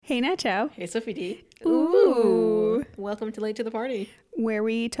Hey Nacho. Hey, Sophie D. Ooh. Welcome to Late to the Party. Where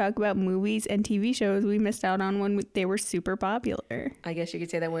we talk about movies and TV shows we missed out on when they were super popular. I guess you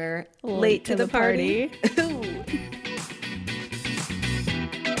could say that we're Late to the party. Ooh.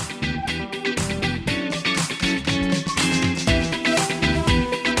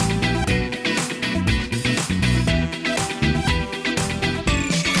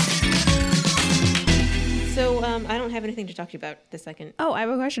 So, I don't have anything to talk to you about this second. Oh, I have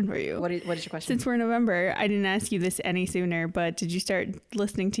a question for you. What is your question? Since we're in November, I didn't ask you this any sooner, but did you start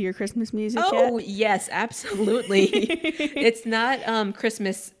listening to your Christmas music Oh, yet? yes, absolutely. It's not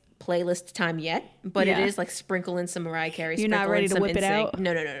Christmas playlist time yet, but Yeah. it is like sprinkle in some Mariah Carey. You're not sprinkle ready in to some whip it NSYNC. out?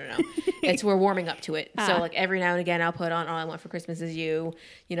 No. It's we're warming up to it. So Ah. like every now and again, I'll put on All I Want for Christmas Is You.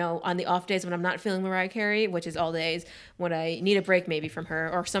 You know, on the off days when I'm not feeling Mariah Carey, which is all days when I need a break maybe from her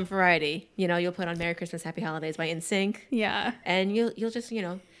or some variety. You know, you'll put on Merry Christmas, Happy Holidays by NSYNC, Yeah. and you'll just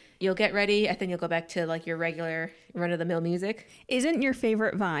you'll get ready. I think you'll go back to like your regular run of the mill music. Isn't your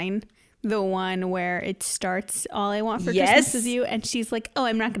favorite Vine the one where it starts All I Want for Yes. Christmas Is You? And she's like, oh,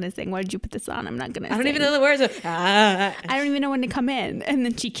 I'm not going to sing. Why did you put this on? I'm not going to I sing. don't even know the words. I don't even know when to come in. And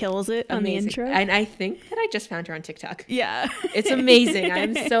then she kills it on the Amazing. intro. And I think that I just found her on TikTok. Yeah. It's amazing.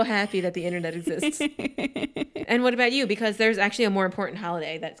 I'm so happy that the internet exists. And what about you? Because there's actually a more important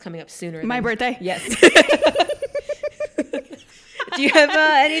holiday that's coming up sooner. My birthday. Yes. Do you have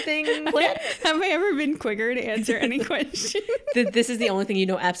anything planned? Have I ever been quicker to answer any question? This is the only thing you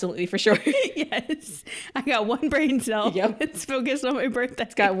know absolutely for sure. Yes. I got one brain cell. Yep. It's focused on my birthday.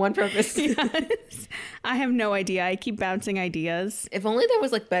 It's got one purpose. Yes. I have no idea. I keep bouncing ideas. If only there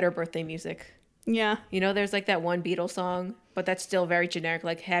was like better birthday music. Yeah. You know, there's like that one Beatles song, but that's still very generic,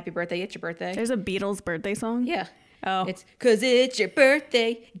 like Happy Birthday, it's your birthday. There's a Beatles birthday song. Yeah. Oh. It's 'cause it's your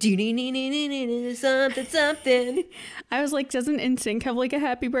birthday. Something, something. I was like, doesn't NSYNC have like a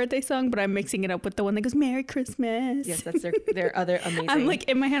happy birthday song? But I'm mixing it up with the one that goes Merry Christmas. Yes, that's their other amazing. I'm like,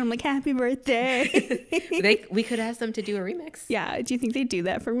 in my head, I'm like, happy birthday. We could ask them to do a remix. Yeah. Do you think they'd do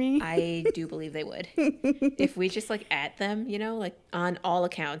that for me? I do believe they would. If we just like at them, you know, like on all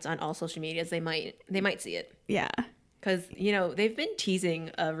accounts, on all social medias, they might see it. Yeah. Because, you know, they've been teasing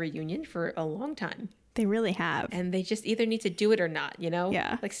a reunion for a long time. They really have. And they just either need to do it or not, you know?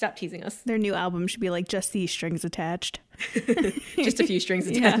 Yeah. Like, stop teasing us. Their new album should be like just these strings attached. Just a few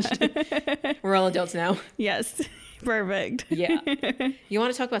strings Yeah. attached. We're all adults now. Yes. Perfect. Yeah. You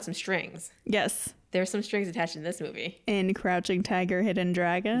want to talk about some strings? Yes. There's some strings attached in this movie. In Crouching Tiger, Hidden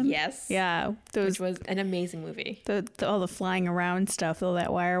Dragon. Yes. Yeah. Those Which was an amazing movie. all the flying around stuff, all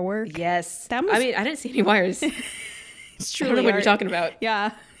that wire work. Yes. That was- I mean, I didn't see any wires. It's I truly don't know what you're art. talking about.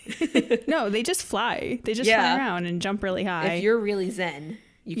 Yeah. No, they just fly. They just Yeah. fly around and jump really high. If you're really zen,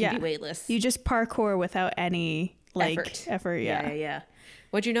 you can Yeah. be weightless. You just parkour without any effort. Yeah. Yeah.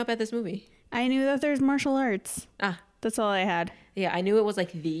 What'd you know about this movie? I knew that there's martial arts. Ah, That's all I had. yeah. I knew it was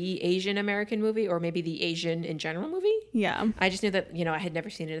like the Asian American movie, or maybe the Asian in general movie. Yeah. I just knew that, you know, I had never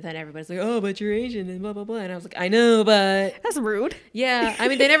seen it. And then everybody's like, "Oh, but you're Asian," and blah blah blah. And I was like, "I know, but That's rude. yeah." I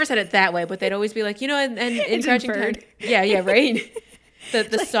mean, they never said it that way, but they'd always be like, you know, and in It's Crouching inferred. Tiger, yeah, right.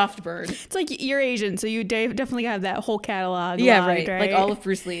 The soft bird. It's like you're Asian, so you definitely have that whole catalog. Yeah, logged, right. Like all of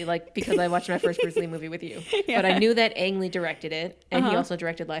Bruce Lee, like because I watched my first Bruce Lee movie with you. Yeah. But I knew that Ang Lee directed it, and he Uh-huh. also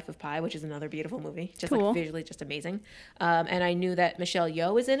directed Life of Pi, which is another beautiful movie, just Cool. like visually just amazing. And I knew that Michelle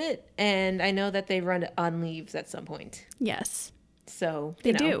Yeoh is in it, and I know that they run on leaves at some point. Yes, So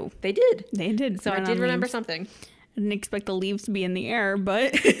They you know, do. They did. they did. So I run did on remember leaves. something. I didn't expect the leaves to be in the air,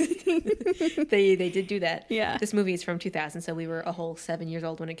 but They did do that. Yeah. This movie is from 2000, so we were a whole 7 years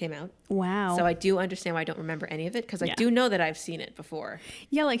old when it came out. wow. So I do understand why I don't remember any of it, because I Yeah. do know that I've seen it before.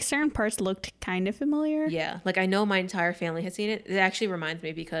 Yeah, like certain parts looked kind of familiar. Yeah, like I know my entire family has seen it. It actually reminds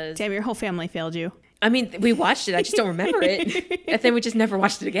me because Damn, your whole family failed you. I mean, we watched it. I just don't remember it. And then we just never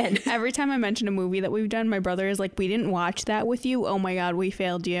watched it again. Every time I mention a movie that we've done, my brother is like, "We didn't watch that with you. Oh my god, we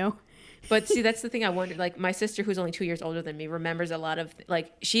failed you." But see, that's the thing I wondered. Like, my sister, who's only 2 years older than me, remembers a lot of,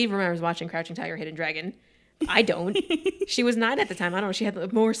 like, she remembers watching Crouching Tiger, Hidden Dragon. I don't. She was 9 at the time. I don't know. She had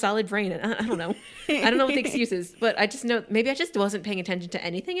a more solid brain. I don't know. I don't know what the excuse is. But I just know, maybe I just wasn't paying attention to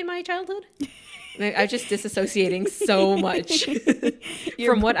anything in my childhood. I was just disassociating so much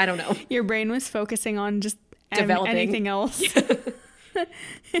from what, I don't know. Your brain was focusing on just Developing. anything else.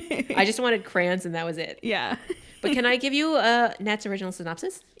 I just wanted crayons and that was it. Yeah, But can I give you Nat's original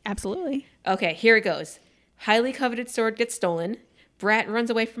synopsis? absolutely. Okay, here it goes. Highly coveted sword gets stolen. Brat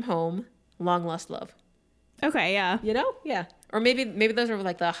runs away from home. Long lost love. Okay, yeah. You know? Yeah. Or maybe those are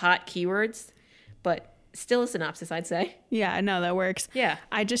like the hot keywords, but still a synopsis, I'd say. Yeah, no, that works. Yeah.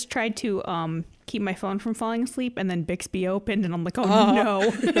 I just tried to keep my phone from falling asleep, and then Bixby opened, and I'm like, oh.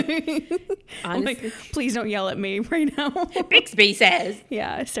 No. I'm like, please don't yell at me right now. Bixby says.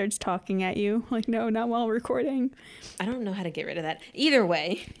 Yeah, it starts talking at you. Like, no, not while recording. I don't know how to get rid of that. Either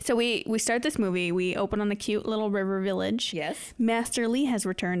way. So we start this movie. We open on a cute little river village. Yes. Master Lee has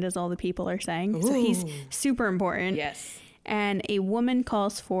returned, as all the people are saying. Ooh. So he's super important. Yes. And a woman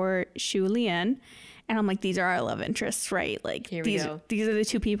calls for Shu Lian. And I'm like, these are our love interests, right? Like, these are the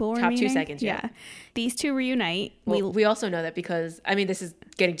two people we're meeting. Top 2 seconds, yeah. These two reunite. Well, we also know that because, I mean, this is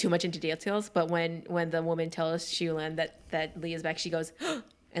getting too much into details, but when the woman tells Shu Lian that Lee is back, she goes,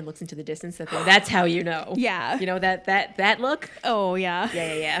 and looks into the distance. That's how you know. Yeah. You know, that look? Oh, yeah.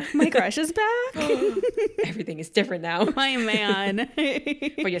 Yeah. My crush is back. Everything is different now. My man.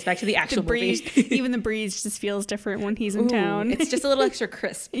 But yes, back to the actual breeze, movie. Even the breeze just feels different when he's in town. It's just a little extra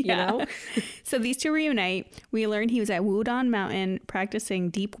crisp, you know? So these two reunite. We learn he was at Wudang Mountain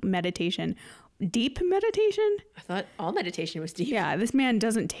practicing deep meditation. Deep meditation? I thought all meditation was deep. Yeah, this man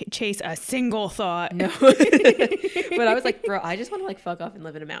doesn't chase a single thought. No. But I was like, bro, I just want to like fuck off and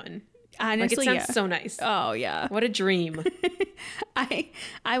live in a mountain. Honestly, like, it sounds so nice. Oh, yeah. What a dream. I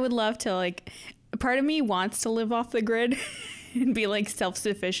would love to, like, part of me wants to live off the grid and be like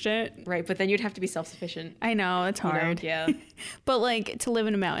self-sufficient. Right, but then you'd have to be self-sufficient. I know, it's hard. You know? Yeah. But like to live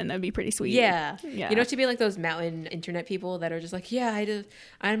in a mountain, that'd be pretty sweet. Yeah. You know, to be like those mountain internet people that are just like, yeah,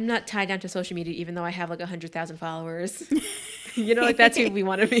 I'm not tied down to social media even though I have like 100,000 followers. You know, like that's who we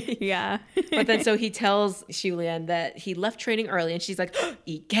want to be. Yeah. But then so he tells Shu Lian that he left training early and she's like,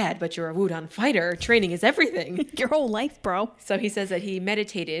 egad, but you're a Wudang fighter. Training is everything. Your whole life, bro. So he says that he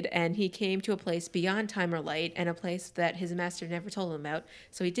meditated and he came to a place beyond time or light and a place that his master never told him about.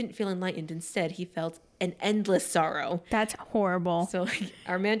 So he didn't feel enlightened. Instead, he felt an endless sorrow. That's horrible. So like,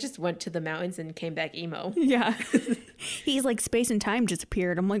 our man just went to the mountains and came back emo. Yeah. He's like, space and time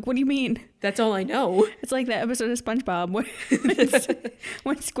disappeared. I'm like, what do you mean? That's all I know. It's like that episode of SpongeBob when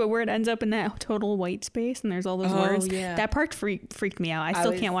Squidward ends up in that total white space and there's all those words. Yeah. That part freaked me out. I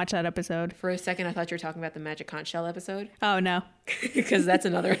still can't watch that episode. For a second, I thought you were talking about the Magic Conch Shell episode. Oh, no. Because that's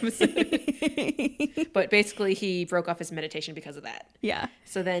another episode. But basically, he broke off his meditation because of that. Yeah.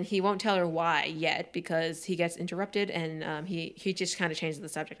 So then he won't tell her why yet because he gets interrupted and he just kind of changes the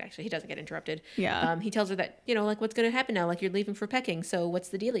subject, actually. He doesn't get interrupted. Yeah. He tells her that, you know, like, what's going to happen now? Like, you're leaving for Peking, so what's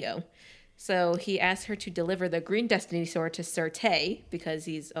the dealio? So he asks her to deliver the Green Destiny sword to Sir Tay because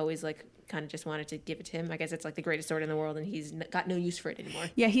he's always, like, kind of just wanted to give it to him. I guess it's, like, the greatest sword in the world, and he's got no use for it anymore.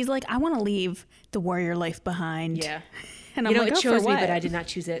 Yeah, he's like, I want to leave the warrior life behind. Yeah. And I'm like, it chose me, but I did not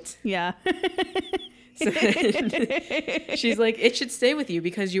choose it. Yeah. So she's like, it should stay with you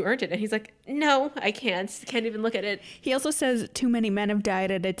because you earned it. And he's like, no, I can't. Can't even look at it. He also says, too many men have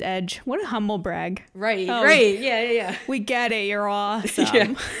died at its edge. What a humble brag. Right, right. Yeah. We get it. You're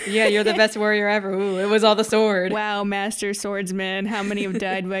awesome. Yeah, you're the best warrior ever. Ooh, it was all the sword. Wow, master swordsman. How many have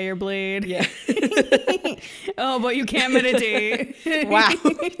died by your blade? Yeah. Oh, but you can't meditate. Wow.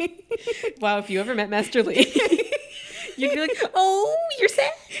 Wow, if you ever met Master Lee. You'd be like, oh, you're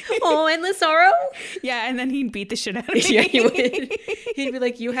sad? Oh, endless sorrow? Yeah, and then he'd beat the shit out of me. Yeah, he would. He'd be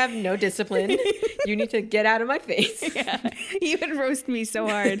like, you have no discipline. You need to get out of my face. Yeah, he would roast me so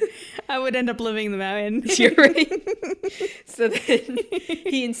hard. I would end up living in the mountain. You're right. So then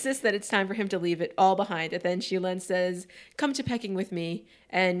he insists that it's time for him to leave it all behind. And then Shu Lian says, come to Peking with me.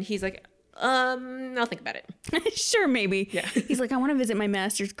 And he's like, I'll think about it. Sure, maybe. Yeah. He's like, I want to visit my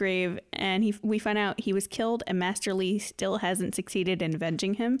master's grave. And we find out he was killed and Master Lee still hasn't succeeded in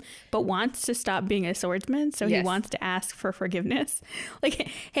avenging him, but wants to stop being a swordsman. So he wants to ask for forgiveness. Like,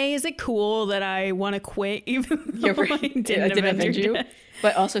 hey, is it cool that I want to quit even though I didn't avenge you?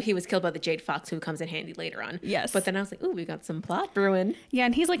 But also he was killed by the Jade Fox who comes in handy later on. Yes. But then I was like, ooh, we got some plot brewing. Yeah,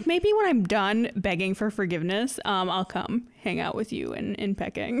 and he's like, maybe when I'm done begging for forgiveness, I'll come hang out with you in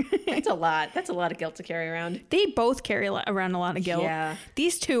Peking. That's a lot. That's a lot of guilt to carry around. They both carry around a lot of guilt. Yeah.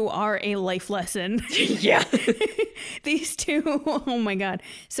 These two are a life lesson. Yeah. These two, oh my God.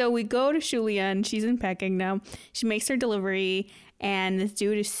 So we go to Shu Lian. She's in Peking now. She makes her delivery. And this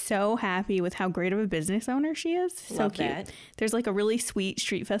dude is so happy with how great of a business owner she is. So Love cute. that. There's like a really sweet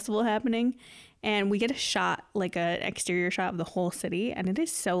street festival happening. And we get a shot, like an exterior shot of the whole city. And it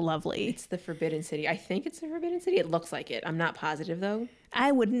is so lovely. It's the Forbidden City. I think it's the Forbidden City. It looks like it. I'm not positive, though.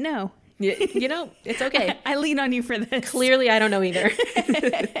 I wouldn't know. You know, it's okay. I lean on you for this. Clearly, I don't know either.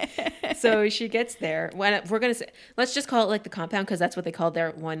 So she gets there. When we're gonna say, let's just call it like the compound, because that's what they called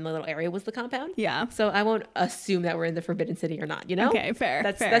their one little area was the compound. Yeah. So I won't assume that we're in the Forbidden City or not. You know? Okay, fair.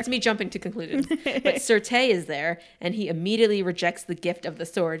 That's me jumping to conclusions. But Surtay is there, and he immediately rejects the gift of the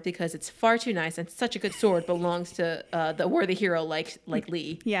sword because it's far too nice, and such a good sword belongs to the worthy hero like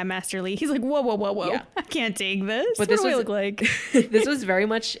Lee. Yeah, Master Lee. He's like, whoa. Yeah. I can't take this. But what do I look like? This was very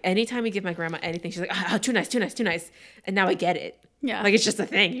much anytime we give my grandma anything, she's like, oh, too nice. And now I get it. Yeah. Like, it's just a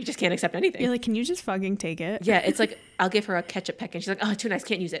thing. You just can't accept anything. You're like, can you just fucking take it? Yeah, it's like, I'll give her a ketchup peck, and she's like, oh, too nice,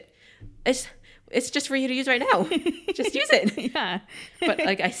 can't use it. It's just for you to use right now. Just use it. Yeah. But,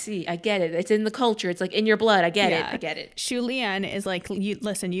 like, I get it. It's in the culture. It's, like, in your blood. I get it. Shu Lian is like,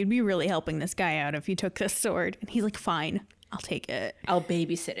 listen, you'd be really helping this guy out if you took this sword. And he's like, fine. I'll take it. I'll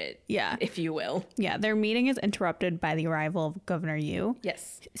babysit it. Yeah. If you will. Yeah. Their meeting is interrupted by the arrival of Governor Yu.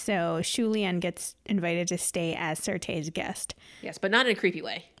 Yes. So Shu Lian gets invited to stay as Surtay's guest. Yes, but not in a creepy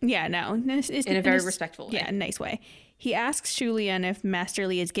way. Yeah, no. In a very respectful way. Yeah, a nice way. He asks Shu Lian if Master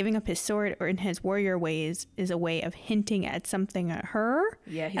Lee is giving up his sword or in his warrior ways is a way of hinting at something at her.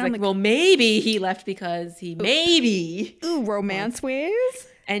 Yeah, he's like, well, maybe he left because he maybe. Ooh, romance ways?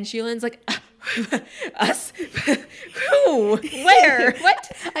 And Shu Lian's like, us? Who? Where?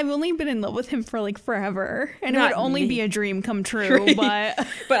 What? I've only been in love with him for like forever. And Not it would only me. be a dream come true, but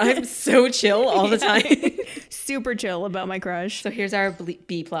But I'm so chill all the time. super chill about my crush. So here's our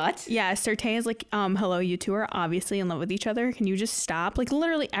B plot. Yeah, Surtay is like, hello, you two are obviously in love with each other. Can you just stop? Like,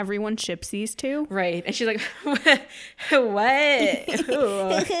 literally everyone ships these two. Right. And she's like, what?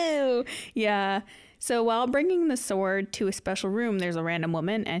 Ooh. Yeah. So while bringing the sword to a special room, there's a random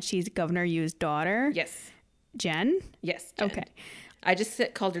woman, and she's Governor Yu's daughter. Yes. Jen? Yes. Jen. Okay. I just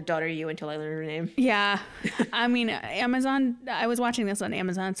called her daughter Yu until I learned her name. Yeah. I mean, Amazon, I was watching this on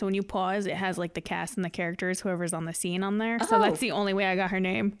Amazon, so when you pause, it has like the cast and the characters, whoever's on the scene on there. So that's the only way I got her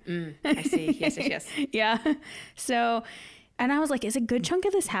name. I see. Yes. Yeah. So, and I was like, is a good chunk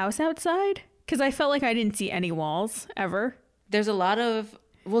of this house outside? Because I felt like I didn't see any walls ever. There's a lot of...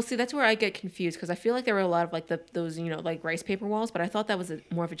 Well, see, that's where I get confused because I feel like there were a lot of like those, you know, like rice paper walls, but I thought that was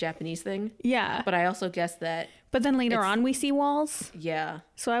more of a Japanese thing. Yeah. But I also guessed that. But then later on we see walls. Yeah.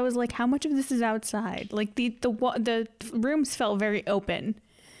 So I was like, how much of this is outside? Like the rooms felt very open.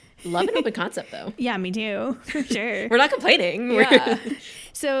 Love an open concept though. Yeah, me too. For sure. We're not complaining. Yeah.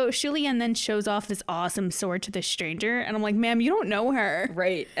 So Shu Lian then shows off this awesome sword to this stranger, and I'm like, ma'am, you don't know her.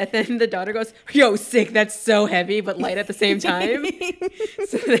 Right. And then the daughter goes, yo, sick, that's so heavy, but light at the same time.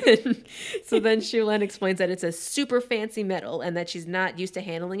 so then Shu Lian explains that it's a super fancy metal and that she's not used to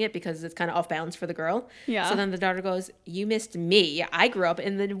handling it because it's kind of off balance for the girl. Yeah. So then the daughter goes, you missed me. I grew up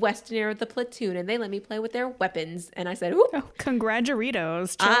in the western era of the platoon and they let me play with their weapons. And I said, ooh. Oh,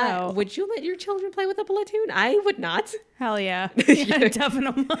 congratulations. Ciao. Would you let your children play with a platoon? I would not. Hell yeah. Yeah, toughen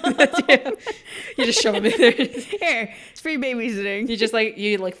them up. Yeah. You just shove them in there. Here, it's free babysitting.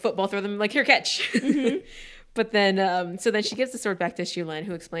 You like football throw them like, here, catch. Mm-hmm. But then, so then she gives the sword back to Shu Lian,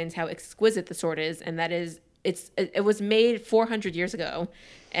 who explains how exquisite the sword is, and that is, it was made 400 years ago.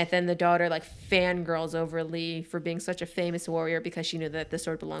 And then the daughter like fangirls over Lee for being such a famous warrior because she knew that the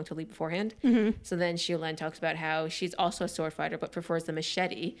sword belonged to Lee beforehand. Mm-hmm. So then Shu Lian talks about how she's also a sword fighter but prefers the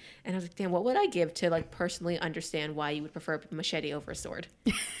machete. And I was like, damn, what would I give to like personally understand why you would prefer a machete over a sword?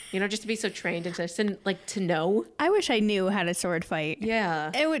 You know, just to be so trained and to know. I wish I knew how to sword fight.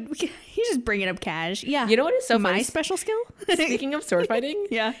 Yeah. It would. You just bring it up cash. Yeah. You know what is so my funny? special skill? Speaking of sword fighting,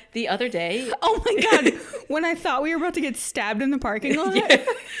 yeah. The other day. Oh my god! When I thought we were about to get stabbed in the parking lot. Yeah.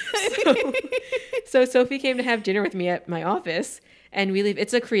 So Sophie came to have dinner with me at my office, and we leave.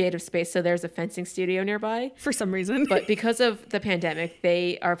 It's a creative space, so there's a fencing studio nearby. For some reason. But because of the pandemic,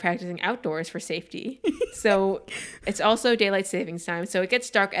 they are practicing outdoors for safety. So it's also daylight savings time. So it gets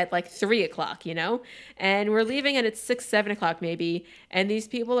dark at like 3 o'clock, you know? And we're leaving and it's 6, 7 o'clock maybe. And these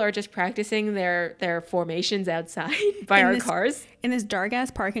people are just practicing their formations outside by our cars. In this dark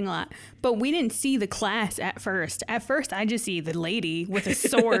ass parking lot. But we didn't see the class at first. At first, I just see the lady with a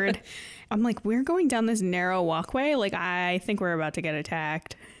sword. I'm like, we're going down this narrow walkway. Like, I think we're about to get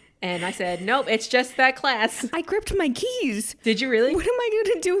attacked. And I said, nope, it's just that class. I gripped my keys. Did you really? What am I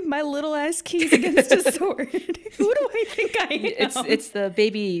going to do with my little ass keys against a sword? Who do I think I am? It's the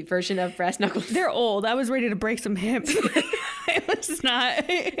baby version of brass knuckles. They're old. I was ready to break some hips. It was not.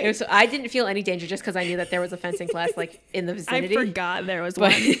 I didn't feel any danger just because I knew that there was a fencing class like in the vicinity. I forgot there was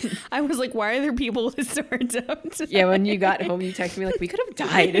one. I was like, why are there people with swords outside? Yeah, when you got home, you texted me like, we could have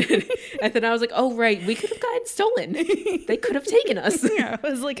died. And then I was like, oh, right, we could have gotten stolen. They could have taken us. Yeah, I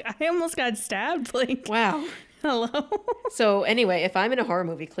was like, I almost got stabbed. Like, wow. Hello. So anyway, if I'm in a horror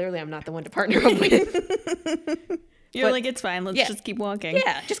movie, clearly I'm not the one to partner up with. You're like, it's fine. Let's just keep walking.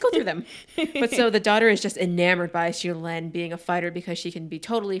 Yeah, just go through them. But so the daughter is just enamored by Xiu Len being a fighter because she can be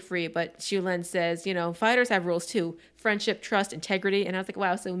totally free. But Xiu Len says, fighters have rules too. Friendship, trust, integrity. And I was like,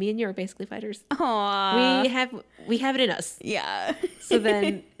 wow, so me and you are basically fighters. Aww. We have it in us. Yeah. So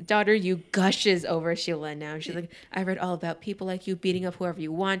then daughter Yu gushes over Xiu Len now. And she's like, I read all about people like you beating up whoever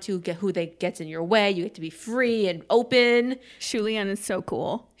you want to, get who they gets in your way. You get to be free and open. Xu Lian is so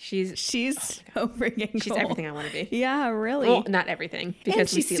cool. She's so freaking cool. She's everything I want to be. Yeah, really. Well, not everything. Because and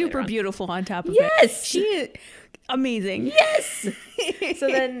she's super beautiful on top of it. Yes. She is amazing. Yes. So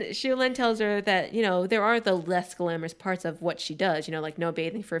then Xiu Len tells her that, there are the less glamorous parts of what she does, like no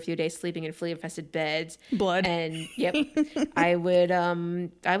bathing for a few days, sleeping in flea-infested beds. Blood. And, yep. I would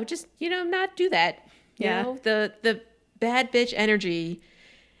just, not do that. Yeah. The bad bitch energy,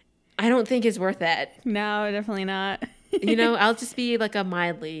 I don't think is worth that. No, definitely not. I'll just be like a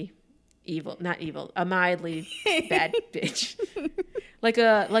mildly a mildly bad bitch. Like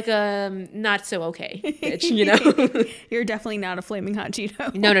a not so okay bitch, You're definitely not a flaming hot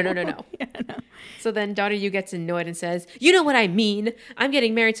Cheeto. No. Yeah, no. So then daughter Yu gets annoyed and says, you know what I mean? I'm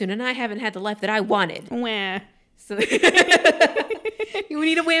getting married soon and I haven't had the life that I wanted. Wah. So you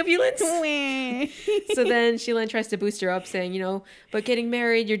need a ambulance? Wah. So then Xiu Len tries to boost her up saying, but getting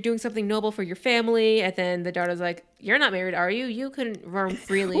married, you're doing something noble for your family. And then the daughter's like, you're not married, are you? You couldn't roam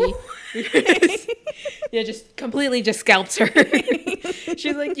freely. Yeah, just completely just scalps her.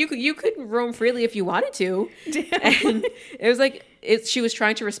 She's like, you couldn't roam freely if you wanted to. Damn. And it was like, she was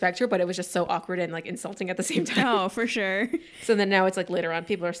trying to respect her, but it was just so awkward and like insulting at the same time. Oh, for sure. So then now it's like later on,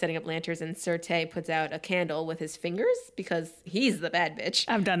 people are setting up lanterns and Surte puts out a candle with his fingers because he's the bad bitch.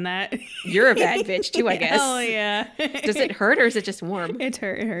 I've done that. You're a bad bitch too, I guess. Oh, yeah. Does it hurt or is it just warm? It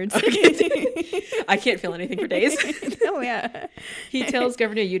hurts. Okay. I can't feel anything for days. Oh, yeah. He tells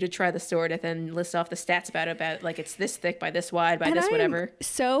Governor Yu to try the sword and then lists off the stats about like it's this thick by this wide by And this I'm whatever.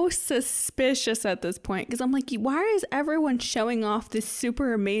 so suspicious at this point because I'm like, why is everyone showing off this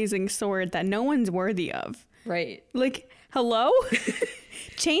super amazing sword that no one's worthy of? Right. Like, hello?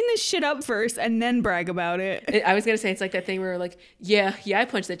 Chain this shit up first and then brag about it. I was going to say, it's like that thing where like, yeah, I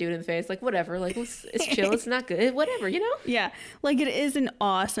punched that dude in the face. Like, whatever. Like, it's chill. It's not good. Whatever, Yeah. Like, it is an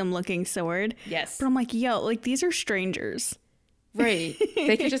awesome looking sword. Yes. But I'm like, yo, like, these are strangers. Right.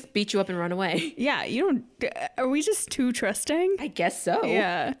 They could just beat you up and run away. Yeah. Are we just too trusting? I guess so.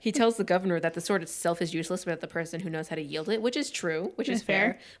 Yeah. He tells the governor that the sword itself is useless, but the person who knows how to wield it, which is true, which is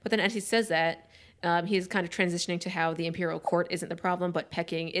fair. But then as he says that, he's kind of transitioning to how the imperial court isn't the problem, but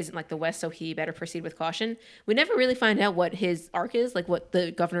Peking isn't like the West, so he better proceed with caution. We never really find out what his arc is, like what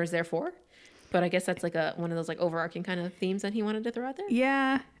the governor is there for. But I guess that's like one of those like overarching kind of themes that he wanted to throw out there.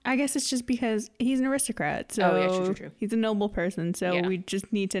 Yeah. I guess it's just because he's an aristocrat. So yeah, true. He's a noble person. So we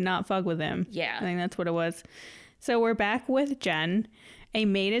just need to not fuck with him. Yeah. I think that's what it was. So we're back with Jen. A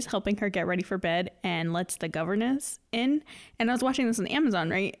maid is helping her get ready for bed and lets the governess in. And I was watching this on Amazon,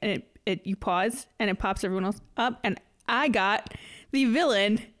 right? And you pause and it pops everyone else up. And I got the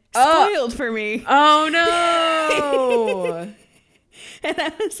villain spoiled for me. Oh, no. And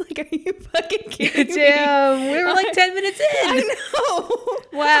I was like, are you fucking kidding me? Damn, we were like 10 minutes in. I know.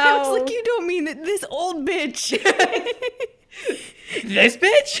 Wow. I was like, you don't mean that this old bitch. This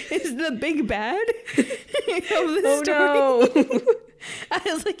bitch is the big bad of this oh, story. No. I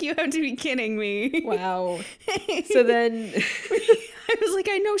was like, you have to be kidding me. Wow. So then I was like,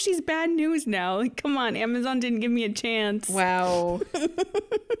 I know she's bad news now. Like, come on, Amazon didn't give me a chance. Wow.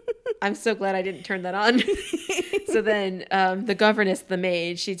 I'm so glad I didn't turn that on. So then the governess, the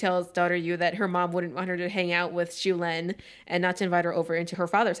maid, she tells daughter Yu that her mom wouldn't want her to hang out with Xiu Len and not to invite her over into her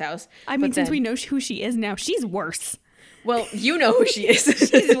father's house. I mean, since we know who she is now, she's worse. Well, you know who she is.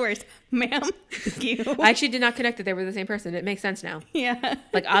 She's worse. Ma'am, thank you. I actually did not connect that they were the same person. It makes sense now. Yeah.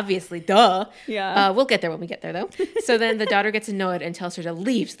 Like, obviously, duh. Yeah. We'll get there when we get there, though. So then the daughter gets annoyed and tells her to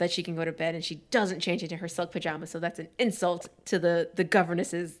leave so that she can go to bed, and she doesn't change into her silk pajamas. So that's an insult to the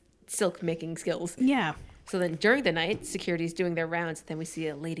governess's silk making skills. Yeah. So then during the night, security's doing their rounds. Then we see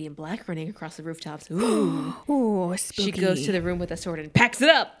a lady in black running across the rooftops. Ooh. Ooh, spooky. She goes to the room with a sword and packs it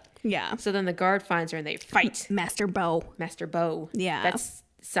up. Yeah. So then the guard finds her and they fight. Master Bo. Master Bo. Yeah. That's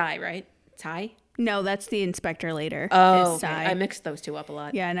Sai, right? Tai? No, that's the inspector later. Oh, okay. I mixed those two up a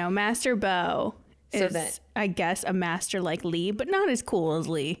lot. Yeah, no, Master Bo is, I guess, a master like Lee, but not as cool as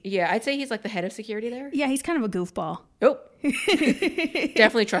Lee. Yeah, I'd say he's like the head of security there. Yeah, he's kind of a goofball. Oh,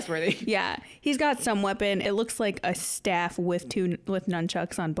 definitely trustworthy. Yeah, he's got some weapon. It looks like a staff with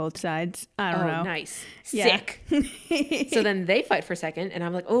nunchucks on both sides. I don't know. Nice. Yeah. Sick. So then they fight for a second, and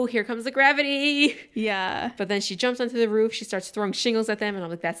I'm like, oh, here comes the gravity. Yeah. But then she jumps onto the roof. She starts throwing shingles at them, and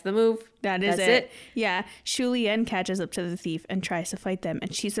I'm like, that's the move. That's it. Yeah. Shu Lien catches up to the thief and tries to fight them,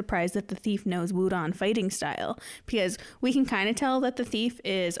 and she's surprised that the thief knows Wudon fighting style, because we can kind of tell that the thief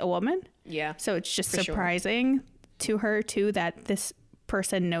is a woman. Yeah. So it's just surprising to her, too, that this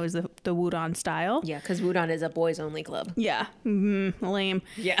person knows the Wudon style. Yeah, because Wudon is a boys-only club. Yeah. Lame.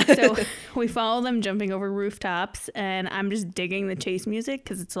 Yeah. So we follow them jumping over rooftops, and I'm just digging the chase music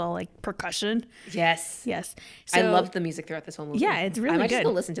because it's all like percussion. Yes. Yes. I loved the music throughout this whole movie. Yeah, it's really good. I might good. just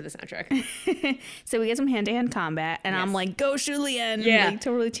go listen to the soundtrack. So we get some hand-to-hand combat, and I'm like, go Shu Lien. Yeah. Like,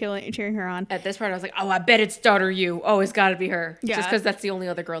 totally cheering her on. At this part, I was like, oh, I bet it's daughter Yu. Oh, it's got to be her. Yeah. Just because that's the only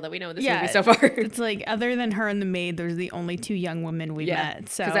other girl that we know in this movie so far. It's like, other than her and the maid, there's the only two young women we met.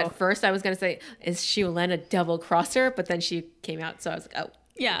 So because at first I was going to say, is Shu Lien a double crosser? But then she came out, so I was like, oh.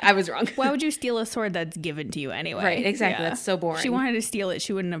 Yeah. I was wrong. Why would you steal a sword that's given to you anyway? Right, exactly. That's so boring. She wanted to steal it.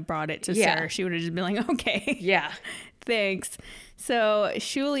 She wouldn't have brought it to Sir. She would have just been like, okay. Yeah. Thanks. So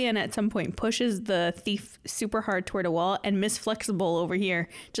Shu Lien at some point pushes the thief super hard toward a wall, and Miss Flexible over here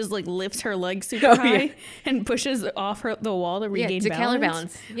just like lifts her leg super high and pushes off the wall to regain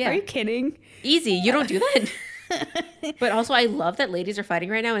balance. Yeah. Are you kidding? Easy. You don't do that. But also, I love that ladies are fighting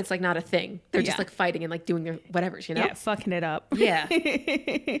right now, and it's like not a thing. They're just like fighting and like doing their whatevers, you know? Yeah, fucking it up. Yeah.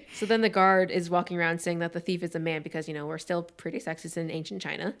 So then the guard is walking around saying that the thief is a man because, you know, we're still pretty sexist in ancient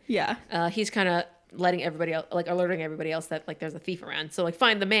China. Yeah. He's kind of letting everybody else, like alerting everybody else that like there's a thief around. So like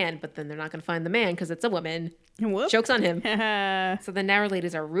find the man, but then they're not going to find the man because it's a woman. Whoop. Joke's on him. So then now our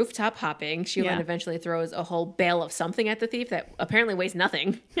ladies are rooftop hopping. Shu Lien eventually throws a whole bale of something at the thief that apparently weighs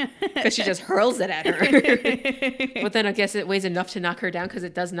nothing because she just hurls it at her. But then I guess it weighs enough to knock her down because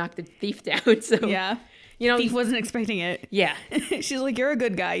it does knock the thief down. So yeah. You know, thief wasn't expecting it. Yeah. She's like, you're a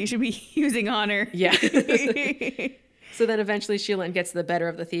good guy. You should be using honor. Yeah. So then eventually Shu Lien gets the better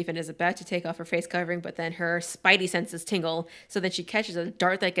of the thief and is about to take off her face covering, but then her spidey senses tingle. So then she catches a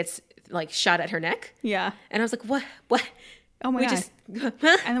dart that gets like shot at her neck. Yeah. And I was like, what? Oh my God.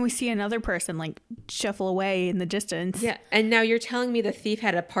 And then we see another person like shuffle away in the distance. Yeah. And now you're telling me the thief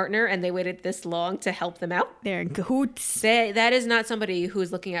had a partner and they waited this long to help them out? They're in cahoots. That is not somebody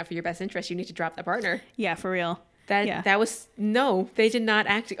who's looking out for your best interest. You need to drop the partner. Yeah, for real. That was, no, they did not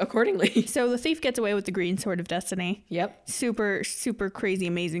act accordingly. So the thief gets away with the green sword of destiny. Yep. Super, super crazy,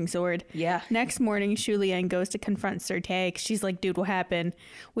 amazing sword. Yeah. Next morning, Shu Lien goes to confront Sir Tay. She's like, dude, what happened?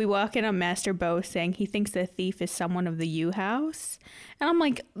 We walk in on Master Bo saying he thinks the thief is someone of the Yu house. And I'm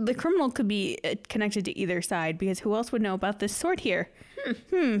like, the criminal could be connected to either side because who else would know about this sword here?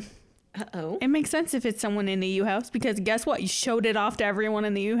 Uh-oh. It makes sense if it's someone in the Yu house because guess what? You showed it off to everyone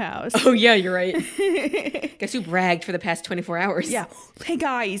in the Yu house. Oh, yeah, you're right. Guess who bragged for the past 24 hours? Yeah. Hey,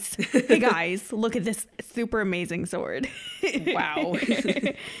 guys, look at this super amazing sword. Wow.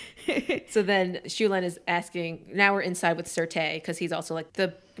 So then Shu Lien is asking, now we're inside with Sir Tay because he's also like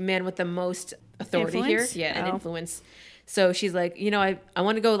the man with the most authority influence? here. Yeah, and influence. So she's like, you know, I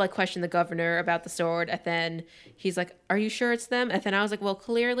want to go like question the governor about the sword. And then he's like, are you sure it's them? And then I was like, well,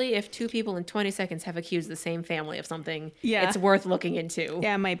 clearly if two people in 20 seconds have accused the same family of something, it's worth looking into.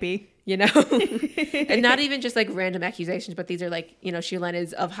 Yeah, it might be. You know? And not even just like random accusations, but these are like, you know, Shu Lien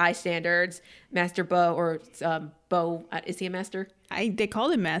is of high standards. Master Bo or Bo, is he a master? They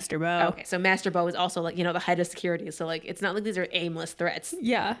called him Master Bo. Okay, so Master Bo is also like, you know, the head of security. So like, it's not like these are aimless threats.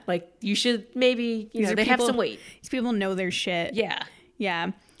 Yeah. Like you should maybe, you know, they have some weight. These people know their shit. Yeah.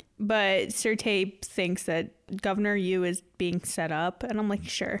 Yeah. But Sir Tay thinks that Governor Yu is being set up. And I'm like,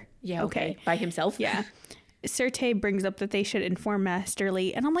 sure. Yeah. Okay. By himself. Yeah. Sir Tay brings up that they should inform Master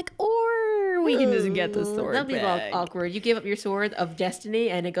Li. And I'm like, or we can just get the sword That'd be back. awkward. You give up your sword of destiny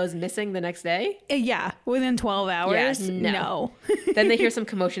and it goes missing the next day? Yeah. Within 12 hours? Yeah, no. Then they hear some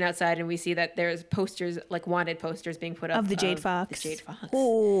commotion outside and we see that there's posters, like wanted posters being put up. Of the Jade Fox. The Jade Fox.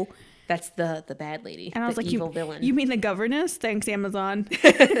 Oh. That's the bad lady. And I was like, evil villain. You mean the governess? Thanks, Amazon.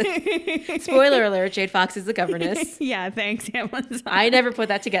 Spoiler alert, Jade Fox is the governess. Yeah, thanks, Amazon. I never put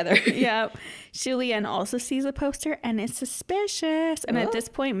that together. Yeah. Shu Lien also sees a poster and it's suspicious. And at this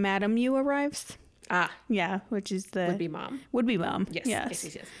point, Madame Yu arrives. Ah. Yeah, which is the... Would-be mom. Would-be mom. Yes.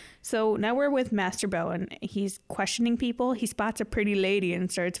 Yes. So now we're with Master Bo and he's questioning people. He spots a pretty lady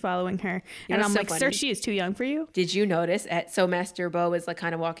and starts following her. You know, and I'm so like, funny. sir, she is too young for you. Did you notice? So Master Bo is like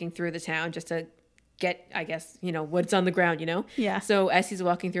kind of walking through the town just to get, I guess, you know, what's on the ground, you know? Yeah. So as he's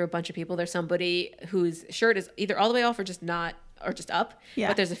walking through a bunch of people, there's somebody whose shirt is either all the way off or just not or just up. Yeah.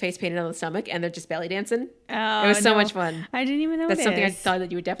 But there's a face painted on the stomach, and they're just belly dancing. Oh, it was so much fun. I didn't even know That's something I thought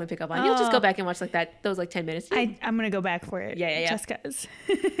that you would definitely pick up on. You'll just go back and watch like those like 10 minutes. I'm gonna go back for it. Yeah. Just cause.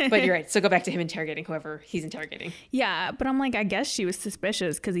 But you're right. So go back to him interrogating whoever he's interrogating. Yeah, but I'm like, I guess she was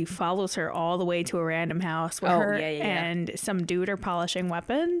suspicious because he follows her all the way to a random house where her and some dude are polishing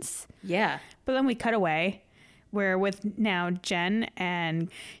weapons. Yeah. But then we cut away. We're with now Jen, and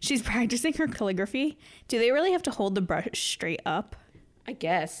she's practicing her calligraphy. Do they really have to hold the brush straight up? I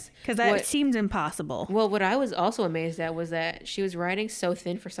guess. Because that seems impossible. Well, what I was also amazed at was that she was writing so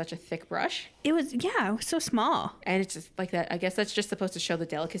thin for such a thick brush. It was so small. And it's just like that. I guess that's just supposed to show the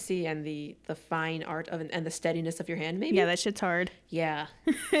delicacy and the fine art of and the steadiness of your hand, maybe? Yeah, that shit's hard. Yeah.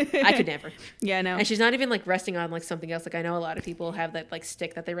 I could never. Yeah, no. And she's not even like resting on like something else. Like I know a lot of people have that like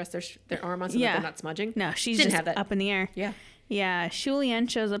stick that they rest their arm on so that they're not smudging. No, she didn't just have that. up in the air. Yeah. Yeah, Julianne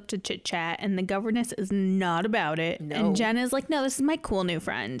shows up to chit chat, and the governess is not about it. No. And Jen is like, "No, this is my cool new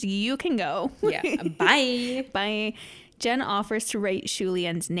friend. You can go." Yeah. Bye. Bye. Jen offers to write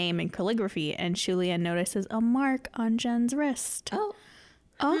Julianne's name in calligraphy, and Julianne notices a mark on Jen's wrist. Oh.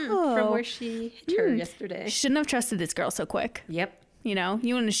 Oh. From where she hit her yesterday. Shouldn't have trusted this girl so quick. Yep. You know,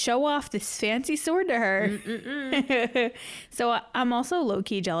 you want to show off this fancy sword to her. So I'm also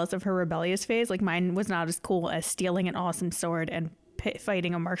low-key jealous of her rebellious phase. Like, mine was not as cool as stealing an awesome sword and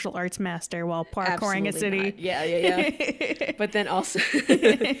fighting a martial arts master while parkouring a city. Not. Yeah. But then also,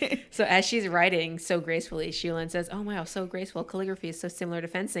 so as she's writing so gracefully, Shulin says, "Oh wow, so graceful. Calligraphy is so similar to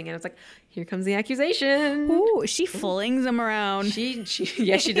fencing." And I was like, "Here comes the accusation." Ooh, she flings them around. She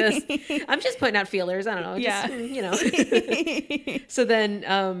does. I'm just putting out feelers. I don't know. Yeah. Just, you know. So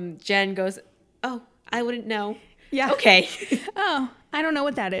then Jen goes, "Oh, I wouldn't know." Yeah. Okay. Oh, I don't know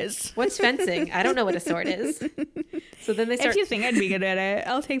what that is. What's fencing? I don't know what a sword is. So then they start. If you think I'd be good at it,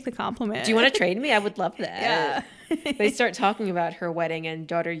 I'll take the compliment. Do you want to trade me? I would love that. Yeah. They start talking about her wedding, and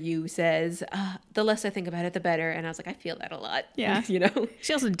daughter Yu says, "The less I think about it, the better." And I was like, I feel that a lot. Yeah. You know?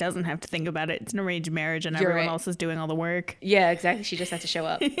 She also doesn't have to think about it. It's an arranged marriage, and You're everyone right. else is doing all the work. Yeah, exactly. She just has to show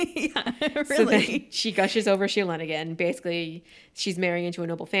up. Yeah, really. So then she gushes over Shulin again. Basically, she's marrying into a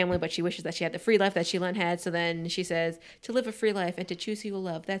noble family, but she wishes that she had the free life that Shulin had. So then she says, "To live a free life and to choose who you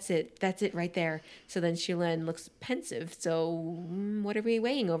love. That's it. That's it right there." So then Shulin looks pensive. So what are we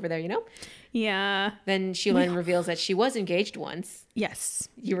weighing over there, you know? Yeah. Then Shulin reveals that she was engaged once. Yes.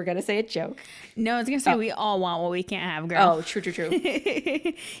 You were going to say a joke. No, I was going to say we all want what we can't have, girl. Oh, true.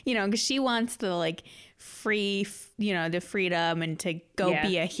 You know, because she wants the, like, free, you know, the freedom and to go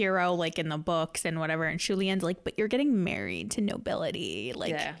be a hero, like, in the books and whatever. And Julianne's like, but you're getting married to nobility.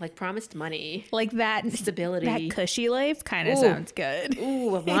 Like, yeah, like promised money. Like that. Stability. That cushy life kind of sounds good.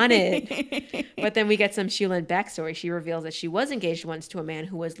 Ooh, I want it. But then we get some Shulin backstory. She reveals that she was engaged once to a man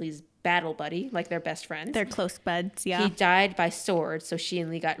who was Lee's battle buddy, like they're best friends. They're close buds, yeah. He died by sword, so she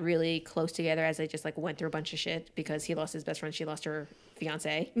and Lee got really close together as they just like went through a bunch of shit because he lost his best friend, she lost her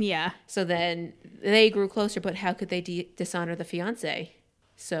fiance. Yeah. So then they grew closer, but how could they dishonor the fiance?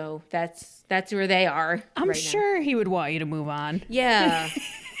 So that's where they are. I'm sure he would want you to move on. Yeah.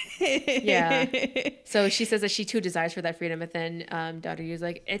 Yeah. So she says that she too desires for that freedom, but then daughter Yu's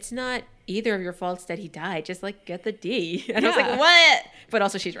like, it's not either of your faults that he died. Just like get the D. And I was like, what? But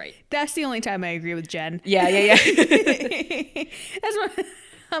also she's right. That's the only time I agree with Jen. Yeah. That's what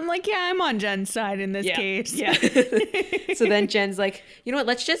I'm like, yeah, I'm on Jen's side in this case. Yeah. So then Jen's like, you know what?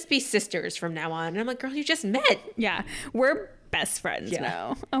 Let's just be sisters from now on. And I'm like, girl, you just met. Yeah. We're best friends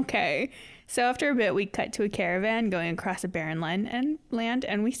now. Okay. So after a bit, we cut to a caravan going across a barren land,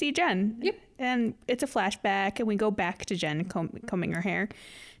 and we see Jen. Yep. And it's a flashback, and we go back to Jen combing her hair.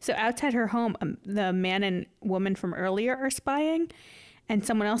 So outside her home, the man and woman from earlier are spying, and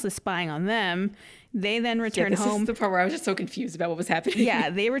someone else is spying on them. They then return home. This is the part where I was just so confused about what was happening. Yeah,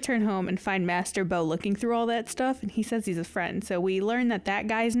 they return home and find Master Bo looking through all that stuff, and he says he's a friend. So we learn that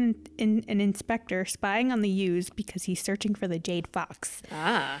guy's an inspector spying on the Yus because he's searching for the Jade Fox.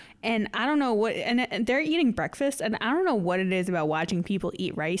 Ah. And I don't know what, and they're eating breakfast, and I don't know what it is about watching people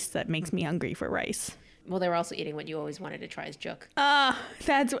eat rice that makes me hungry for rice. Well, they were also eating what you always wanted to try as juk.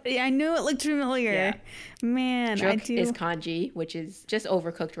 I knew it looked familiar. Yeah. Man, juk is kanji, which is just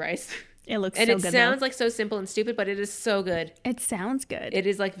overcooked rice. It looks and so it good. Sounds like so simple and stupid, but it is so good. It sounds good. It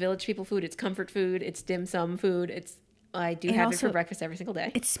is like village people food. It's comfort food. It's dim sum food. I do have it for breakfast every single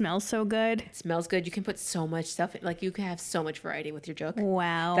day. It smells so good. It smells good. You can put so much stuff in. Like you can have so much variety with your juk.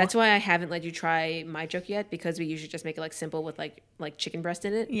 Wow. That's why I haven't let you try my juk yet, because we usually just make it like simple with like chicken breast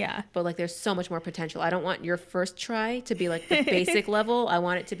in it. Yeah. But like there's so much more potential. I don't want your first try to be like the basic level. I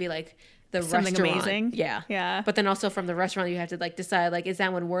want it to be like the something restaurant. amazing. Yeah. Yeah. But then also from the restaurant, you have to like decide like, is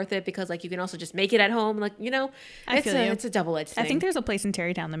that one worth it? Because like you can also just make it at home. Like, you know, it's a double-edged thing. I think there's a place in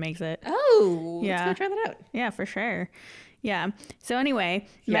Tarrytown that makes it. Oh, Yeah. let's go try that out. Yeah, for sure. Yeah. So anyway,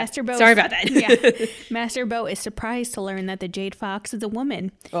 Yeah. Master Bo. Sorry about that. Yeah. Master Bo is surprised to learn that the Jade Fox is a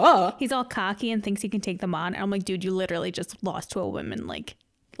woman. Oh. He's all cocky and thinks he can take them on. And I'm like, dude, you literally just lost to a woman like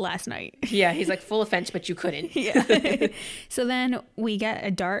last night. Yeah, he's like full offense, but you couldn't. Yeah. So then we get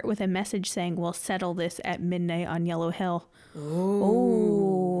a dart with a message saying, we'll settle this at midnight on Yellow Hill.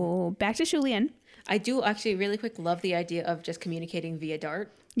 Oh. Back to Julian. I do actually really quick love the idea of just communicating via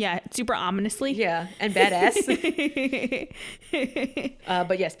dart. Yeah, super ominously. Yeah, and badass.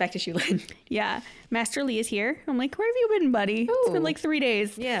 But yes, back to Shulin. Yeah. Master Lee is here. I'm like, where have you been, buddy? It's been like 3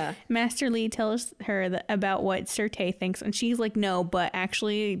 days. Yeah. Master Lee tells her about what Surtay thinks, and she's like, no, but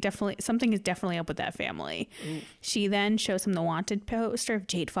actually, definitely, something is definitely up with that family. Ooh. She then shows him the wanted poster of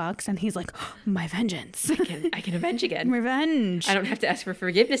Jade Fox, and he's like, oh, my vengeance. I can avenge again. Revenge. I don't have to ask for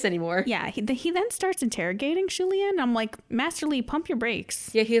forgiveness anymore. Yeah. He then starts interrogating Julian. I'm like, Master Lee, pump your brakes.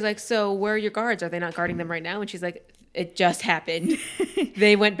 Yeah, he's like, so where are your guards? Are they not guarding them right now? And she's like, it just happened.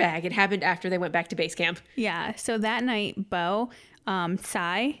 They went back. It happened after they went back to base camp. Yeah. So that night, Bo,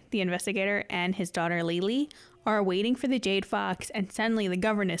 Sai, the investigator, and his daughter Lily are waiting for the Jade Fox, and suddenly the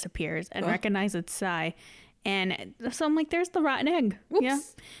governess appears and recognizes Sai. And so I'm like, there's the rotten egg. Whoops. Yeah.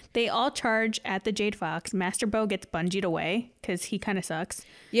 They all charge at the Jade Fox. Master Bo gets bungeed away because he kind of sucks.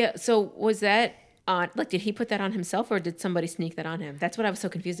 Yeah. So was that on, like, did he put that on himself or did somebody sneak that on him? That's what I was so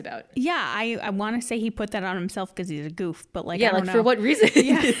confused about. Yeah. I want to say he put that on himself because he's a goof, but like, yeah, I don't like know. for what reason?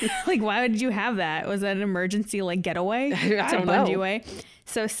 Yeah. Like, why would you have that? Was that an emergency like getaway I don't bungee know. away?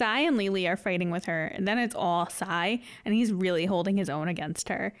 So Sai and Lily are fighting with her, and then it's all Sai, and he's really holding his own against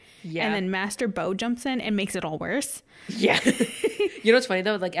her. Yeah. And then Master Bo jumps in and makes it all worse. Yeah. You know what's funny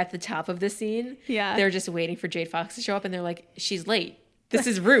though? Like at the top of this scene, Yeah. they're just waiting for Jade Fox to show up and they're like, she's late. This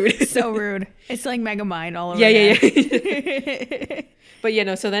is rude. So rude. It's like Megamind all over Yeah, again. yeah. But yeah,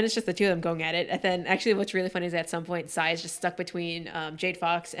 no, so then it's just the two of them going at it. And then actually what's really funny is at some point, Sai is just stuck between Jade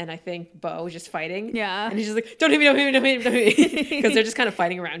Fox and I think Bo just fighting. Yeah. And he's just like, don't hit me, don't hit me, don't hit me, don't hit me. Because they're just kind of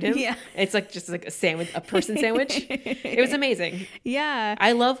fighting around him. Yeah. It's like just like a sandwich, a person sandwich. It was amazing. Yeah.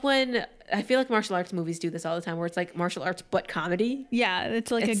 I love when, I feel like martial arts movies do this all the time where it's like martial arts but comedy. Yeah.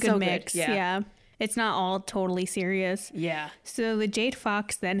 It's like It's a good so good. mix. Yeah. Yeah. It's not all totally serious. Yeah. So the Jade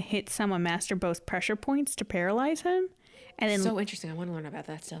Fox then hits some of Master Bo's pressure points to paralyze him. And then So interesting. I want to learn about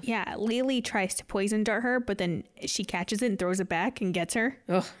that stuff. yeah, Lily tries to poison dart her, but then she catches it and throws it back and gets her.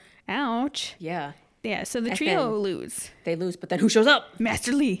 Ugh. Ouch. Yeah. Yeah, so the And trio then- lose. They lose, but then who shows up?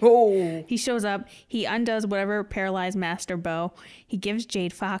 Master Lee. Oh. He shows up. He undoes whatever paralyzed Master Bo. He gives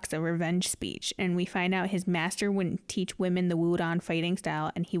Jade Fox a revenge speech, and we find out his master wouldn't teach women the Wudon fighting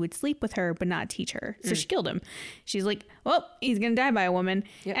style, and he would sleep with her but not teach her. So she killed him. She's like, "Well, he's gonna die by a woman,"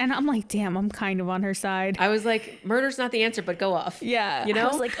 Yep. and I'm like, "Damn, I'm kind of on her side." I was like, murder's not the answer, but go off. Yeah, You know?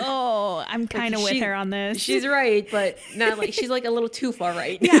 I was like, "Oh, I'm kind of with her on this." She's right, but not like she's like a little too far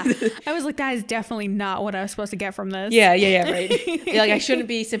right. yeah, I was like, "That is definitely not what I was supposed to get from this." yeah, right. Yeah, like I shouldn't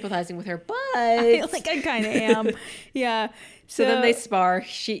be sympathizing with her, but like I kind of am. Yeah. so then they spar.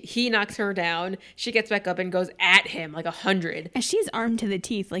 He knocks her down. She gets back up and goes at him like 100. and she's armed to the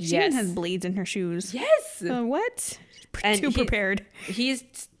teeth. Like she Yes. even has blades in her shoes. Yes. What? And Too prepared. He's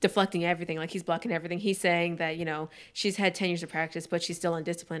deflecting everything, like he's blocking everything. He's saying that, you know, she's had 10 years of practice, but she's still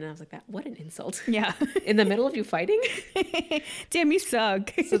undisciplined. And I was like, that what an insult. Yeah. In the middle of you fighting? Damn, you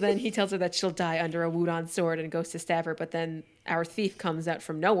suck. So then he tells her that she'll die under a Wudon sword and goes to stab her, but then our thief comes out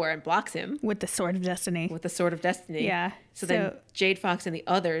from nowhere and blocks him With the sword of destiny. with the sword of destiny. Yeah. So then Jade Fox and the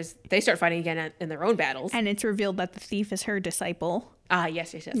others, they start fighting again in their own battles. And it's revealed that the thief is her disciple. Ah,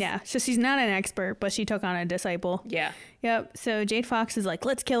 yes. Yeah. So she's not an expert, but she took on a disciple. Yeah. Yep. So Jade Fox is like,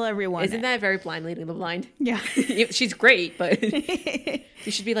 let's kill everyone. Isn't that very blind leading the blind? Yeah. She's great, but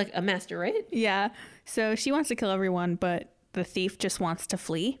you should be like a master, right? Yeah. So she wants to kill everyone, but the thief just wants to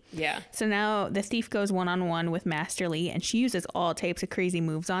flee. Yeah. So now the thief goes one-on-one with Master Lee, and she uses all types of crazy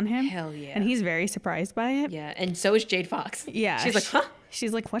moves on him. Hell yeah. And he's very surprised by it. Yeah, and so is Jade Fox. Yeah. She's like, huh?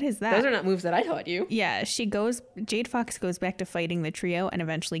 She's like, what is that? Those are not moves that I taught you. Yeah, Jade Fox goes back to fighting the trio and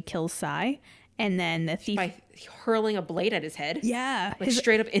eventually kills Sai. And then the thief. By hurling a blade at his head. Yeah. Like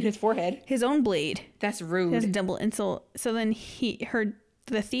straight up in his forehead. His own blade. That's rude. That's double insult. So then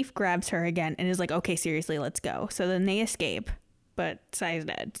the thief grabs her again and is like, okay, seriously, let's go. So then they escape, but Sai's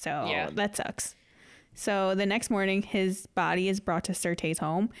dead. So Yeah. that sucks. So the next morning, his body is brought to Surtay's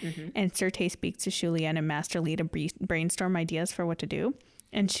home, and Surtay speaks to Julian and Master Lee to brainstorm ideas for what to do.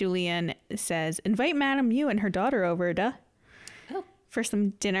 And Julian says, invite Madame Yu and her daughter over, duh. Oh. for some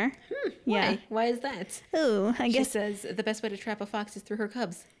dinner. Yeah. Why is that? Oh, I She guess. says the best way to trap a fox is through her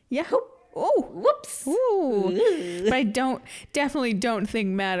cubs. Yeah. Oh. Whoops. Ooh. But I definitely don't think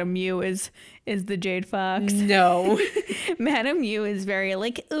Madame Mew is the Jade Fox. No. Madame Mew is very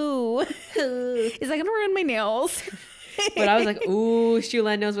like, ooh, is that gonna ruin my nails? But I was like, ooh,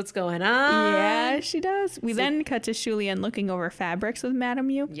 Shulin knows what's going on. Yeah, she does. We then cut to Shulin looking over fabrics with Madame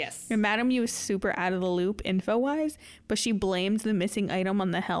Mew. Yes. And Madame Mew is super out of the loop info-wise, but she blames the missing item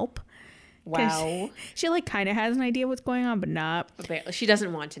on the help. Wow. She like kind of has an idea what's going on, but not. She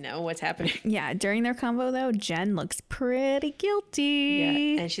doesn't want to know what's happening. Yeah, during their convo though, Jen looks pretty guilty.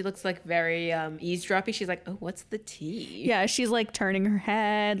 Yeah, and she looks like very eavesdroppy. She's like, oh, what's the tea? Yeah, she's like turning her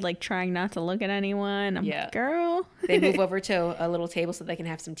head, like trying not to look at anyone. I'm like, girl. They move over to a little table so they can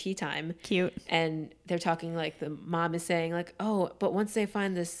have some tea time. Cute. And they're talking like the mom is saying like, oh, but once they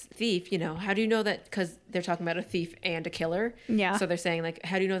find this thief, you know, how do you know that? Because they're talking about a thief and a killer. Yeah. So they're saying like,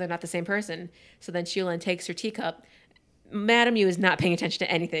 how do you know they're not the same person? So then Shulin takes her teacup. Madame Mew is not paying attention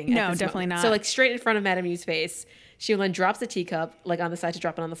to anything. No, definitely not. So like straight in front of Madame Mew's face, Shulin drops the teacup like on the side to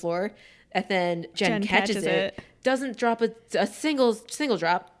drop it on the floor. And then Jen catches it. Doesn't drop a single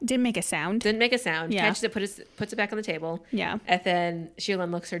drop. Didn't make a sound. Didn't make a sound. Yeah. Catches it, puts it back on the table. Yeah. And then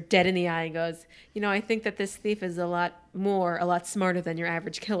Shulin looks her dead in the eye and goes, you know, I think that this thief is a lot smarter than your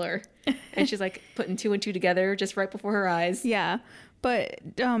average killer. And she's like putting two and two together just right before her eyes. Yeah.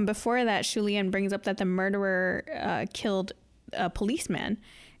 But before that, Shulin brings up that the murderer killed a policeman.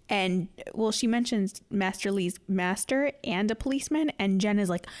 And, well, she mentions Master Lee's master and a policeman. And Jen is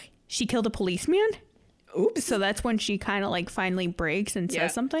like, she killed a policeman? Oops. So that's when she kind of like finally breaks and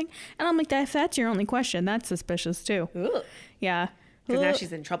says something. And I'm like, if that's your only question, that's suspicious too. Ooh. Yeah. Because now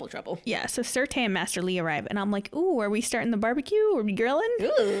she's in trouble. Yeah, so Surte and Master Lee arrive, and I'm like, ooh, are we starting the barbecue? Are we grilling?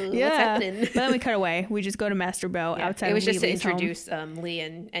 Ooh, yeah. what's happening? But then we cut away. We just go to Master Bo outside of It was just to Lee's home. introduce Lee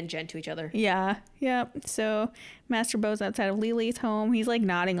and Jen to each other. Yeah, yeah. So Master Bo's outside of Lily's home. He's like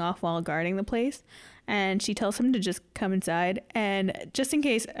nodding off while guarding the place. And she tells him to just come inside. And just in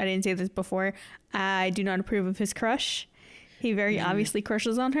case I didn't say this before, I do not approve of his crush. He very obviously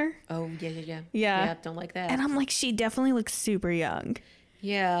crushes on her. Oh, yeah. Yeah, don't like that. And I'm like, she definitely looks super young.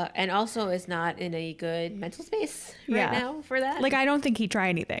 Yeah, and also is not in a good mental space right now for that. Like, I don't think he'd try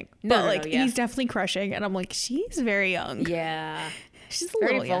anything. But he's definitely crushing. And I'm like, she's very young. Yeah. She's a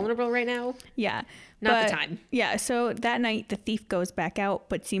very little vulnerable right now. Yeah. Not the time. Yeah, so that night, the thief goes back out,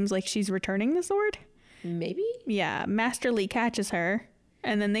 but seems like she's returning the sword. Maybe? Yeah, Master Lee catches her,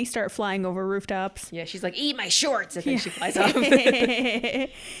 and then they start flying over rooftops. Yeah, she's like, eat my shorts, and then she flies off.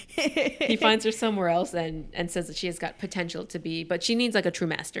 He finds her somewhere else and says that she has got potential to be, but she needs like a true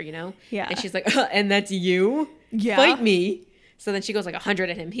master, you know? Yeah. And she's like, and that's you? Yeah. Fight me. So then she goes like 100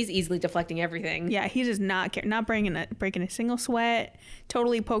 at him. He's easily deflecting everything. Yeah, he does not care. Not breaking a single sweat.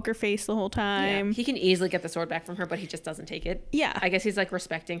 Totally poker face the whole time. Yeah. He can easily get the sword back from her, but he just doesn't take it. Yeah. I guess he's like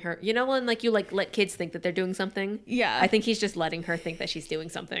respecting her. You know when like you like let kids think that they're doing something? Yeah. I think he's just letting her think that she's doing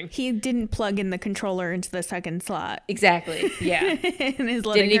something. He didn't plug in the controller into the second slot. Exactly. Yeah. And is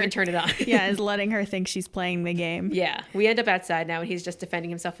didn't even turn it on. Yeah, is letting her think she's playing the game. Yeah. We end up outside now, and he's just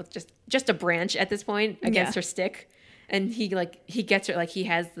defending himself with just a branch at this point against her stick. And he gets her, like he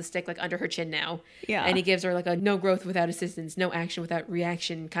has the stick like under her chin now. Yeah. And he gives her like a no growth without assistance, no action without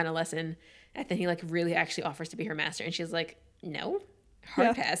reaction kind of lesson. And then he like really actually offers to be her master. And she's like, no,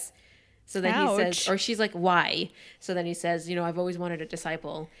 hard pass. So then he says, or she's like, why? So then he says, you know, I've always wanted a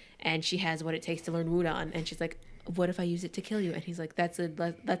disciple, and she has what it takes to learn Wudon. And she's like, what if I use it to kill you? And he's like, that's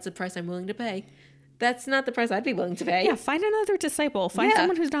the price I'm willing to pay. That's not the price I'd be willing to pay. Yeah, find another disciple. Find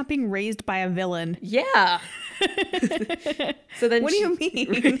someone who's not being raised by a villain. Yeah. So then what do you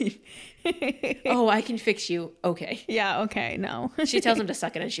mean? Oh, I can fix you. Okay. Yeah, okay, no. She tells him to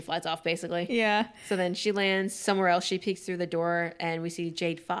suck it and she flies off, basically. Yeah. So then she lands somewhere else. She peeks through the door and we see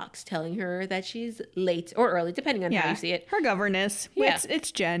Jade Fox telling her that she's late or early, depending on how you see it. Her governess. Yeah.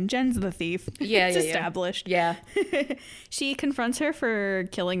 It's Jen. Jen's the thief. Yeah, it's established. Yeah. She confronts her for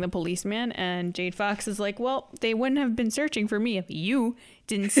killing the policeman, and Jade Fox is like, well, they wouldn't have been searching for me if you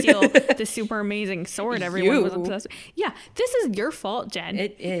didn't steal the super amazing sword everyone was obsessed with. Yeah, this is your fault, Jen.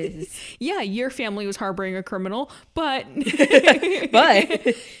 It is. Yeah, your family was harboring a criminal, but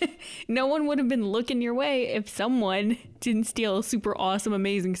no one would have been looking your way if someone didn't steal a super awesome,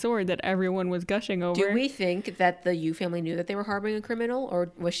 amazing sword that everyone was gushing over. Do we think that the Yu family knew that they were harboring a criminal,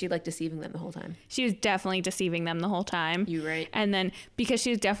 or was she like deceiving them the whole time? She was definitely deceiving them the whole time. You right. And then because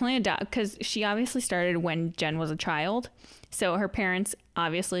she was definitely because she obviously started when Jen was a child. So her parents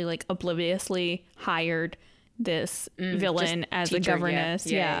obviously like obliviously hired this villain as a governess.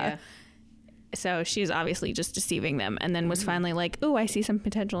 Yeah. So she's obviously just deceiving them, and then was finally like, "Oh, I see some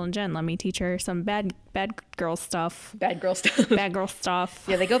potential in Jen. Let me teach her some bad girl stuff." Bad girl stuff. Bad girl stuff.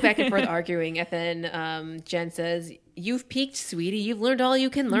 Yeah, they go back and forth arguing, and then Jen says, "You've peaked, sweetie. You've learned all you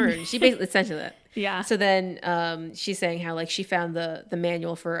can learn." She basically essentially that. Yeah. So then she's saying how like she found the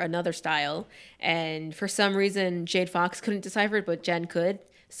manual for another style, and for some reason Jade Fox couldn't decipher it, but Jen could.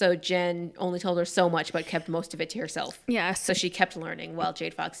 So Jen only told her so much, but kept most of it to herself. Yeah. So she kept learning while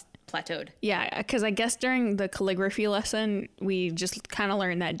Jade Fox plateaued. Yeah, because I guess during the calligraphy lesson, we just kind of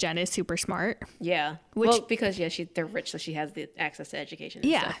learned that Jen is super smart. Yeah. Well, because they're rich, so she has the access to education.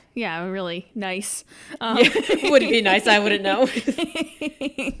 And Yeah, stuff. yeah, really nice. Would it be nice? I wouldn't know.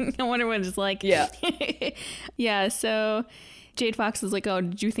 I wonder what it's like. Yeah. Yeah, so Jade Fox is like, "Oh,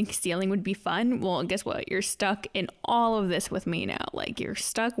 did you think stealing would be fun? Well, guess what? You're stuck in all of this with me now. Like, you're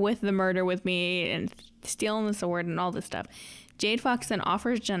stuck with the murder with me and stealing the sword and all this stuff." Jade Fox then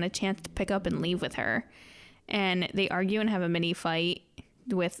offers Jen a chance to pick up and leave with her. And they argue and have a mini fight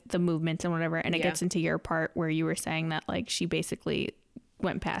with the movements and whatever. And it gets into your part where you were saying that, like, she basically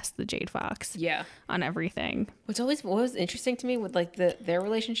went past the Jade Fox on everything. What was interesting to me with, like, their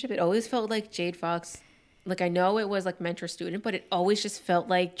relationship, it always felt like Jade Fox, like, I know it was, like, mentor-student, but it always just felt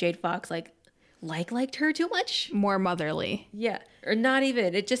like Jade Fox, liked her too much. More motherly. Yeah. Or not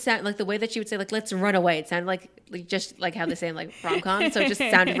even. It just sounded like the way that she would say, like, let's run away. It sounded like just like how they say in, like, rom-com. So it just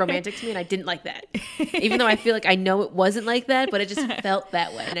sounded romantic to me, and I didn't like that. Even though I feel like I know it wasn't like that, but it just felt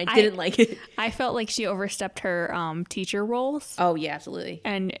that way, and I didn't like it. I felt like she overstepped her teacher roles. Oh, yeah, absolutely.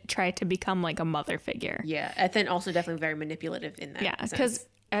 And tried to become, like, a mother figure. Yeah. And then also definitely very manipulative in that Yeah, sense. because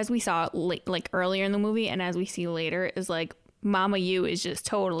as we saw, like, earlier in the movie, and as we see later, is, like, Mama Yu is just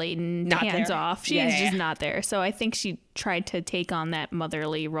totally hands there. off. She's just not there. So I think she tried to take on that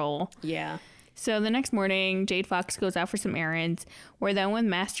motherly role. Yeah. So the next morning, Jade Fox goes out for some errands. We're then with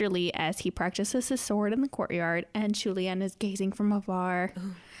Master Li as he practices his sword in the courtyard, and Shulian is gazing from afar.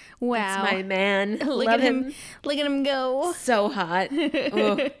 Ooh, wow. That's my man. Look Love at him. Look at him go. So hot.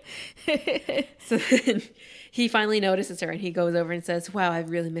 So then he finally notices her and he goes over and says, "Wow, I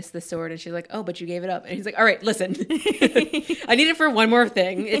really missed this sword." And she's like, "Oh, but you gave it up." And he's like, "All right, listen, I need it for one more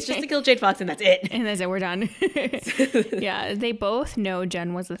thing. It's just to kill Jade Fox and that's it." And that's it. We're done. Yeah, they both know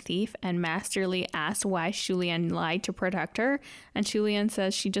Jen was a thief, and Master Li asked why Shulian lied to protect her. And Shulian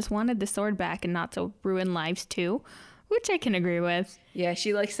says she just wanted the sword back and not to ruin lives too, which I can agree with. Yeah,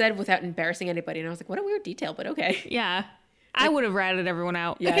 she said without embarrassing anybody. And I was like, what a weird detail, but okay. Yeah. I would have ratted everyone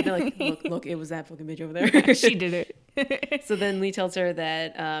out. Yeah, I'd be like, look, it was that fucking bitch over there. She did it. So then Lee tells her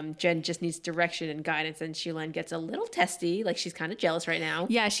that Jen just needs direction and guidance, and Shulian gets a little testy. Like, she's kind of jealous right now.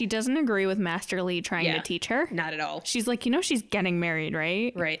 Yeah, she doesn't agree with Master Li trying to teach her. Not at all. She's like, she's getting married,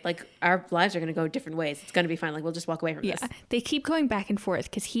 right? Right. Like, our lives are going to go different ways. It's going to be fine. Like, we'll just walk away from this. Yeah, they keep going back and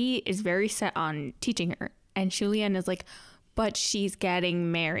forth because he is very set on teaching her. And Shulian is like, but she's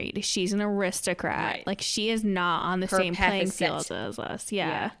getting married. She's an aristocrat. Right. Like, she is not on the Her same path playing is set. field as us.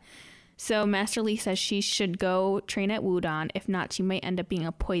 Yeah. So Master Li says she should go train at Wudon. If not, she might end up being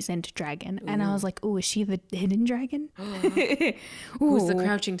a poisoned dragon. Ooh. And I was like, oh, is she the hidden dragon? Who's the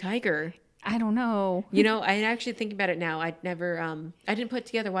crouching tiger? I don't know. I actually think about it now. I didn't put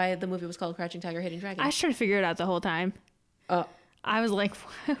together why the movie was called Crouching Tiger, Hidden Dragon. I was trying to figure it out the whole time. Oh. I was like,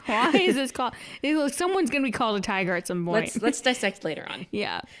 why is this called? Someone's going to be called a tiger at some point. Let's dissect later on.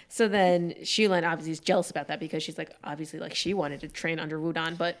 Yeah. So then Shulian obviously is jealous about that because she's like, obviously, like, she wanted to train under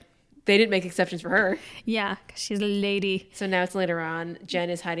Wudon, but they didn't make exceptions for her. Yeah, because she's a lady. So now it's later on. Jen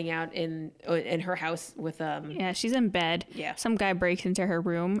is hiding out in her house with Yeah, she's in bed. Yeah. Some guy breaks into her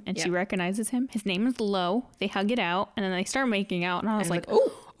room and she recognizes him. His name is Lo. They hug it out and then they start making out, and I was like,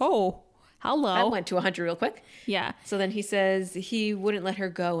 oh. Hello. That went to 100 real quick. Yeah. So then he says he wouldn't let her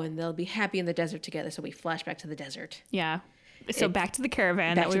go and they'll be happy in the desert together. So we flash back to the desert. Yeah. So back to the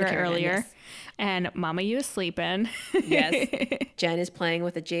caravan that we were earlier. Yes. And Mama Yu is sleeping. Yes. Jen is playing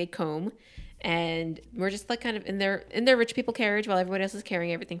with a jade comb. And we're just like kind of in their rich people carriage while everybody else is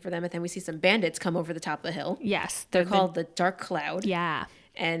carrying everything for them. And then we see some bandits come over the top of the hill. Yes. They're called the Dark Cloud. Yeah.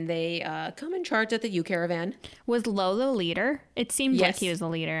 And they come and charge at the U caravan. Was Lo the leader? It seemed like he was the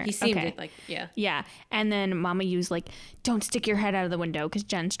leader. He seemed it, like, yeah. Yeah. And then Mama Yu's like, don't stick your head out of the window because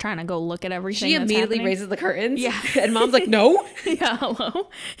Jen's trying to go look at everything. She immediately raises the curtains. Yeah. And Mom's like, no. Yeah, hello.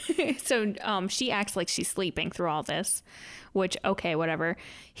 So she acts like she's sleeping through all this, which, okay, whatever.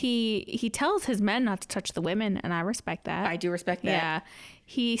 He tells his men not to touch the women, and I respect that. I do respect that. Yeah.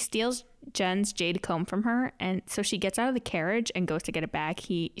 He steals Jen's jade comb from her, and so she gets out of the carriage and goes to get it back.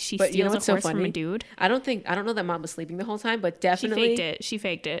 She steals a horse from a dude. I don't know that Mom was sleeping the whole time, but definitely She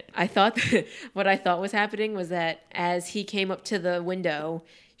faked it. I thought what I thought was happening was that as he came up to the window,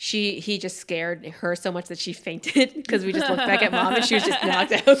 he just scared her so much that she fainted because we just looked back at Mom and she was just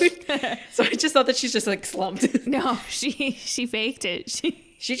knocked out. So I just thought that she's just like slumped. No, she faked it.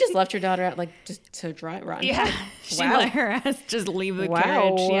 She just left her daughter out like just to dry rot. Yeah, she let her ass just leave the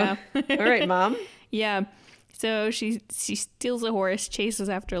carriage. Yeah. All right, Mom. Yeah. So she steals a horse, chases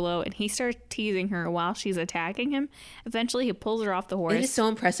after Lo, and he starts teasing her while she's attacking him. Eventually, he pulls her off the horse. It is so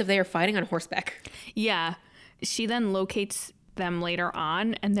impressive. They are fighting on horseback. Yeah. She then locates them later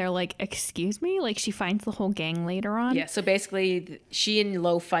on, and they're like, excuse me? Like, she finds the whole gang later on. Yeah, so basically, she and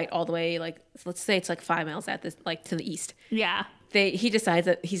Lo fight all the way, like, let's say it's like 5 miles at this, like, to the east. Yeah. He decides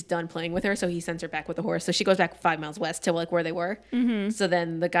that he's done playing with her, so he sends her back with the horse. So she goes back 5 miles west to, like, where they were. Mm-hmm. So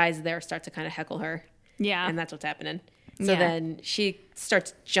then the guys there start to kind of heckle her. Yeah. And that's what's happening. So then she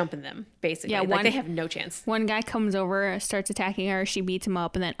starts jumping them, basically. Yeah, like they have no chance. One guy comes over, starts attacking her. She beats him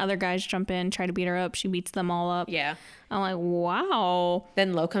up. And then other guys jump in, try to beat her up. She beats them all up. Yeah. I'm like, wow.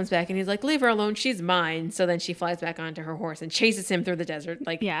 Then Lo comes back and he's like, leave her alone. She's mine. So then she flies back onto her horse and chases him through the desert.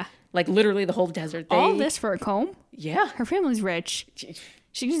 Like, yeah. Like literally the whole desert. All this for a comb? Yeah. Her family's rich.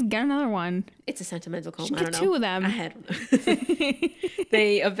 She can just get another one. It's a sentimental comb. She I don't know. 2 of them. I don't know.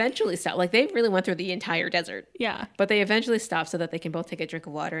 They eventually stop. Like, they really went through the entire desert. Yeah. But they eventually stop so that they can both take a drink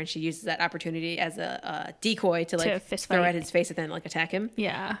of water. And she uses that opportunity as a decoy to, like, throw at his face and then, like, attack him.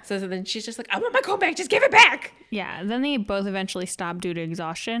 Yeah. So then she's just like, I want my comb back. Just give it back. Yeah. Then they both eventually stop due to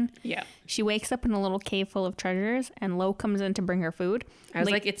exhaustion. Yeah. She wakes up in a little cave full of treasures, and Lo comes in to bring her food. I was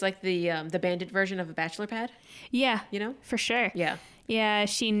like it's like the bandit version of a bachelor pad. Yeah. You know? For sure. Yeah. Yeah,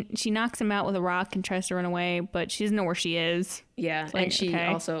 she knocks him out with a rock and tries to run away, but she doesn't know where she is. Yeah, like, and she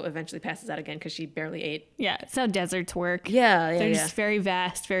also eventually passes out again because she barely ate. Yeah, it's how deserts work. Yeah, They're just very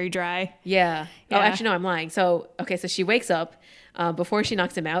vast, very dry. Yeah. Oh, actually, no, I'm lying. So she wakes up. Before she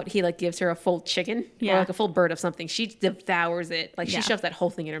knocks him out, he like gives her a full chicken or like a full bird of something. She devours it. Like she shoves that whole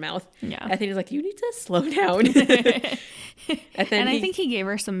thing in her mouth. Yeah. I think he's like, you need to slow down. And I think he gave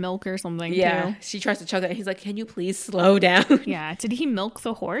her some milk or something too. She tries to chug that. He's like, can you please slow down? Yeah. Did he milk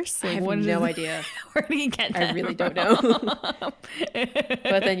the horse? Like, I have no idea. Where did he get that? I really don't know.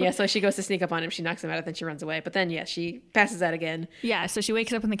 But then, so she goes to sneak up on him. She knocks him out and then she runs away. But then, she passes out again. Yeah. So she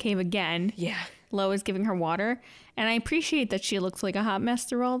wakes up in the cave again. Yeah. Lo is giving her water. And I appreciate that she looks like a hot mess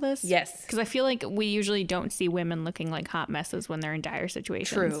through all this. Yes. Because I feel like we usually don't see women looking like hot messes when they're in dire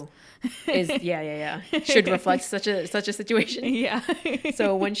situations. True. Yeah. Should reflect such a situation. Yeah.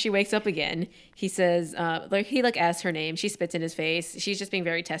 So when she wakes up again, he says, he asks her name. She spits in his face. She's just being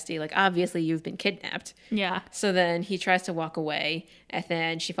very testy. Like, obviously you've been kidnapped. Yeah. So then he tries to walk away and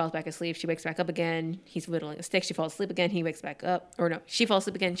then she falls back asleep. She wakes back up again. He's whittling a stick. She falls asleep again. He wakes back up. Or no, she falls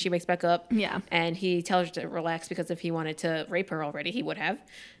asleep again. She wakes back up. Yeah. And he tells her to relax because if he wanted to rape her already, he would have.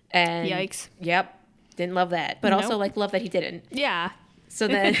 And yikes. Yep. Didn't love that. But also love that he didn't. Yeah. So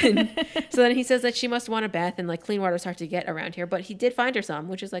then he says that she must want a bath and like clean water is hard to get around here. But he did find her some,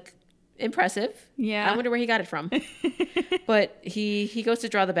 which is like impressive. Yeah. I wonder where he got it from. But he goes to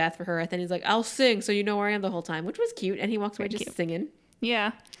draw the bath for her. And then he's like, I'll sing so you know where I am the whole time, which was cute. And he walks away just singing.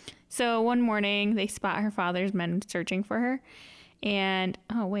 Yeah. So one morning they spot her father's men searching for her. And,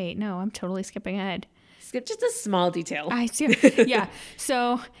 oh, wait, no, I'm totally skipping ahead. Skip just a small detail. I see. Yeah.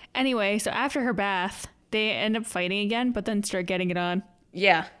 So anyway, after her bath, they end up fighting again, but then start getting it on.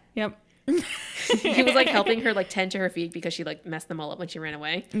 Yeah. Yep. He was like helping her like tend to her feet because she like messed them all up when she ran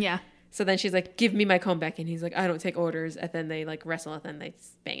away. Yeah. So then she's like, give me my comb back. And he's like, I don't take orders. And then they like wrestle and then they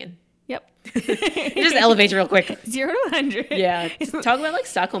banging. Yep. Just elevates real quick. 0 to 100. Yeah. Just talk about like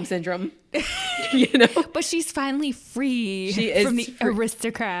Stockholm syndrome. You know? But she's finally free from the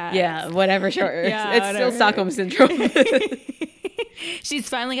aristocrat. Yeah, whatever, sure. Yeah, it's still Stockholm syndrome. She's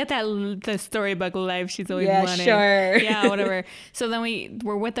finally got the storybook life she's always wanted. Sure. Yeah, whatever. So then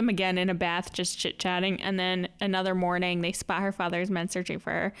we're with them again in a bath, just chit-chatting. And then another morning, they spot her father's men searching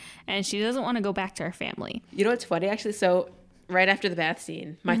for her. And she doesn't want to go back to her family. You know what's funny, actually? So right after the bath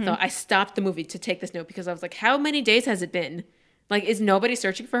scene, my thought, I stopped the movie to take this note because I was like, how many days has it been? Like, is nobody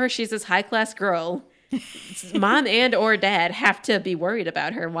searching for her? She's this high-class girl. Mom and or dad have to be worried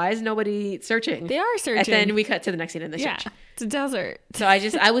about her. Why is nobody searching? They are searching. And then we cut to the next scene in the church. Yeah, it's a desert. So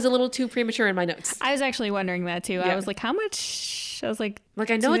I was a little too premature in my notes. I was actually wondering that too. Yeah. I was like, how much? I was like,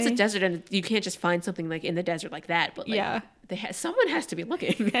 I know it's a desert and you can't just find something like in the desert like that. But like, someone has to be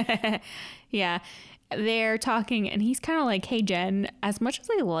looking. Yeah. they're talking, and he's kind of like, hey, Jen, as much as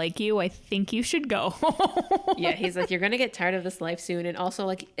I like you, I think you should go. Yeah, he's like, you're going to get tired of this life soon. And also,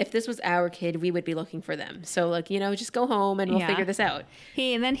 like, if this was our kid, we would be looking for them. So, like, just go home and we'll figure this out.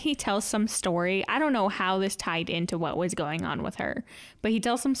 And then he tells some story. I don't know how this tied into what was going on with her, but he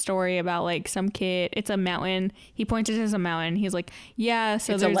tells some story about, like, some kid. It's a mountain. He pointed to some mountain. He's like, yeah,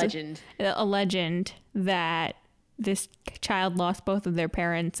 so it's there's a legend. A legend that this child lost both of their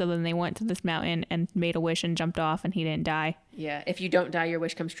parents, so then they went to this mountain and made a wish and jumped off, and he didn't die. Yeah, if you don't die, your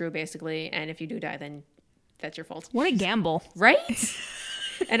wish comes true, basically, and if you do die, then that's your fault. What a gamble. Right?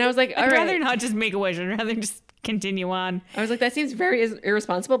 And I was like, all I'd right. rather not just make a wish. I'd rather just continue on. I was like, that seems very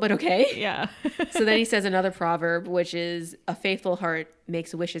irresponsible, but okay. Yeah. So then he says another proverb, which is, a faithful heart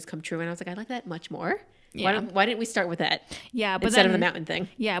makes wishes come true. And I was like, I like that much more. Yeah. Why didn't we start with that? Yeah, but instead of the mountain thing?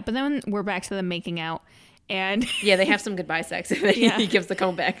 Yeah, but then we're back to the making out. And yeah, they have some goodbye sex, and then he gives the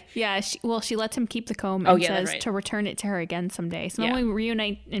comb back. Yeah, she lets him keep the comb and says to return it to her again someday. So then we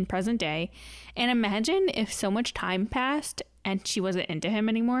reunite in present day. And imagine if so much time passed and she wasn't into him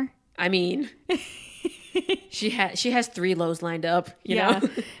anymore. I mean, she has 3 lows lined up, you know?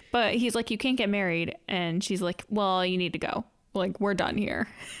 But he's like, you can't get married. And she's like, well, you need to go. Like, we're done here.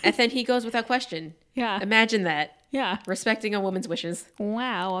 And then he goes without question. Yeah. Imagine that. Yeah. Respecting a woman's wishes.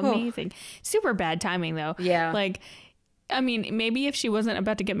 Wow. Amazing. Super bad timing, though. Yeah. Like, I mean, maybe if she wasn't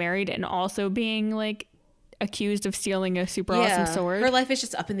about to get married and also being, like, accused of stealing a super awesome sword. Her life is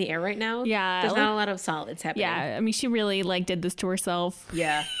just up in the air right now. Yeah. There's not a lot of solids happening. Yeah. I mean, she really, like, did this to herself.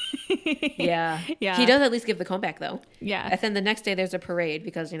 Yeah. Yeah. Yeah. He does at least give the comb back, though. Yeah. And then the next day there's a parade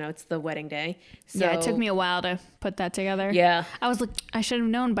because, it's the wedding day. So, yeah, it took me a while to put that together. Yeah. I was like, I should have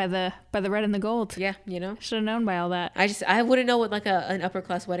known by the red and the gold. Yeah, Should have known by all that. I wouldn't know what, like, an upper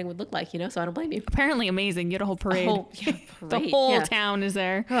class wedding would look like, so I don't blame you. Apparently amazing. You had a whole parade. Parade. The whole town is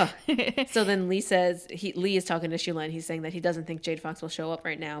there. So then Lee says, Lee is talking to Shulin. He's saying that he doesn't think Jade Fox will show up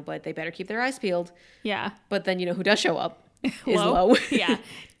right now, but they better keep their eyes peeled. Yeah. But then, who does show up is Lo. Yeah.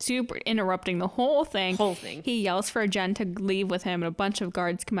 Super interrupting the whole thing. He yells for Jen to leave with him, and a bunch of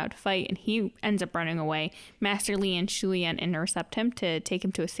guards come out to fight, and he ends up running away. Master Lee and Shulian intercept him to take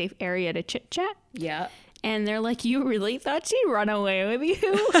him to a safe area to chit-chat. Yeah. And they're like, you really thought she'd run away with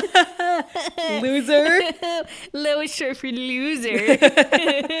you? Loser. Low is short for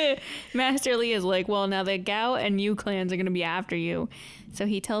loser. Master Lee is like, well, now the Gao and Yu clans are going to be after you. So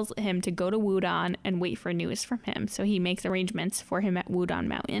he tells him to go to Wudon and wait for news from him. So he makes arrangements for him at Wudon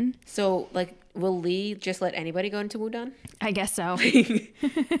Mountain. So, like, will Lee just let anybody go into Wudon? I guess so.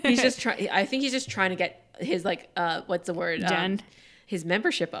 He's just trying. I think he's just trying to get his, like, what's the word? Jen. His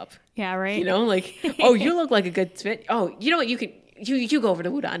membership up. Yeah, right. Like, oh, you look like a good fit. Oh, you know what? You go over to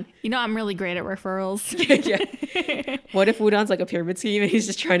Wudon. I'm really great at referrals. Yeah. What if Wudon's like a pyramid scheme and he's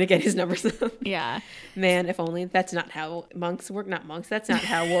just trying to get his numbers up? Yeah. Man, if only. That's not how monks work. Not monks. That's not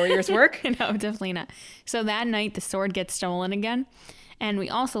how warriors work. No, definitely not. So that night, the sword gets stolen again. And we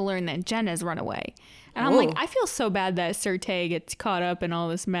also learn that Jen has run away. And I'm like, I feel so bad that Surte gets caught up in all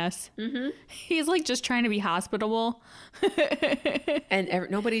this mess. Mm-hmm. He's like just trying to be hospitable. And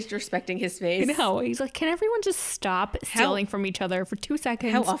nobody's respecting his face. No, he's like, can everyone just stop stealing from each other for 2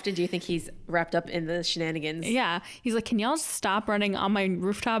 seconds? How often do you think he's wrapped up in the shenanigans? Yeah. He's like, can y'all stop running on my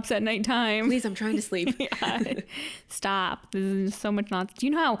rooftops at nighttime? Please, I'm trying to sleep. Yeah. Stop. This is so much nonsense. Do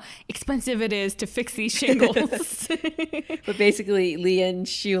you know how expensive it is to fix these shingles? But basically, Lee and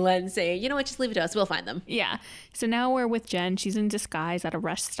Shulen say, you know what, just leave it to us. We'll find them. Yeah. So now we're with Jen. She's in disguise at a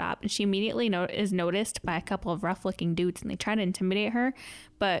rest stop, and she immediately is noticed by a couple of rough-looking dudes, and they try to intimidate her,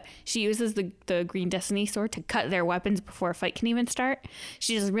 but she uses the Green Destiny sword to cut their weapons before a fight can even start.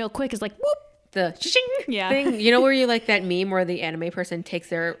 She just real quick is like, whoop! The shing thing. You know where you like that meme where the anime person takes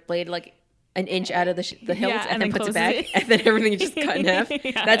their blade like an inch out of the hilt and then puts it back, and then everything is just cut in half?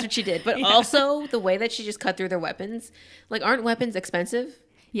 Yeah. That's what she did. But also the way that she just cut through their weapons, like, aren't weapons expensive?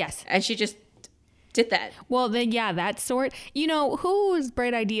 Yes. And she just did that. Well, then, yeah, that sword. Whose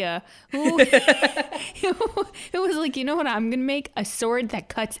bright idea? Who it was like, you know what? I'm going to make a sword that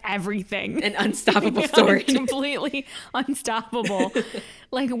cuts everything. An unstoppable sword. Completely unstoppable.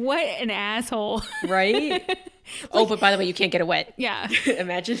 Like, what an asshole. Right? But by the way, you can't get it wet. Yeah.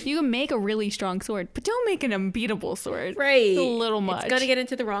 Imagine. You can make a really strong sword, but don't make an unbeatable sword. Right. It's a little much. It's going to get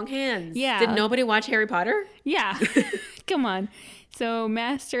into the wrong hands. Yeah. Did nobody watch Harry Potter? Yeah. Come on. So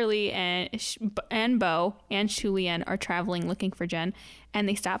Master Lee and Bo and Shulian are traveling looking for Jen, and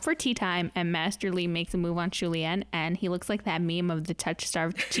they stop for tea time, and Master Lee makes a move on Shulian, and he looks like that meme of the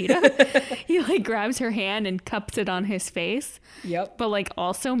touch-starved cheetah. He like grabs her hand and cups it on his face. Yep. But like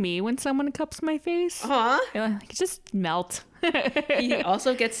also me when someone cups my face. Aw. Like, just melt. He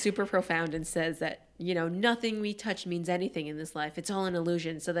also gets super profound and says that, nothing we touch means anything in this life. It's all an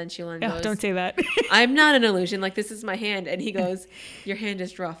illusion. So then Shulin goes, don't say that. I'm not an illusion. Like, this is my hand. And he goes, your hand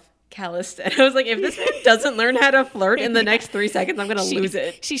is rough, calloused. And I was like, if this man doesn't learn how to flirt in the next 3 seconds, I'm going to lose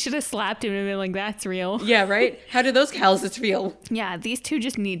it. She should have slapped him and been like, that's real. Yeah, right? How do those calluses feel? Yeah, these two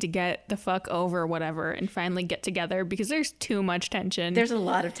just need to get the fuck over whatever and finally get together because there's too much tension. There's a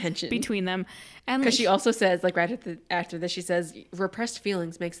lot of tension between them. And because she also says, like, right after this, she says, repressed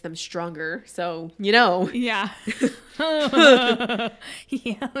feelings makes them stronger. So, Yeah.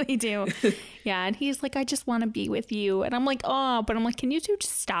 Yeah, they do. Yeah, and he's like, I just want to be with you. And I'm like, oh, but I'm like, can you two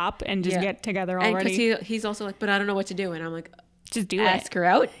just stop and just get together already? And he's also like, but I don't know what to do. And I'm like, just do ask her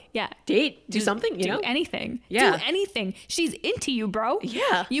out. Yeah. Date. Do something, do anything. Yeah. Do anything. She's into you, bro.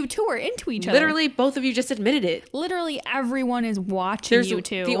 Yeah. You two are into each other. Literally, both of you just admitted it. Literally, everyone is watching you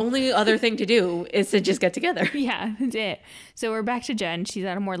two. The only other thing to do is to just get together. Yeah, that's it. So we're back to Jen. She's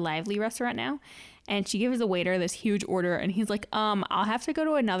at a more lively restaurant now. And she gives the waiter this huge order. And he's like, I'll have to go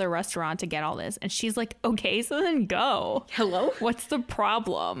to another restaurant to get all this. And she's like, okay, so then go. Hello? What's the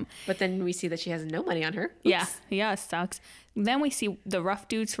problem? But then we see that she has no money on her. Oops. Yeah, it sucks. Then we see the rough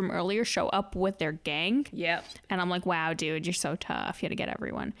dudes from earlier show up with their gang. Yep. And I'm like, wow, dude, you're so tough. You had to get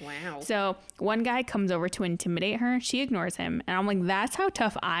everyone. Wow. So one guy comes over to intimidate her. She ignores him. And I'm like, that's how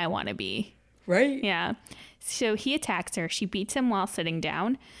tough I want to be. Right? Yeah. So he attacks her. She beats him while sitting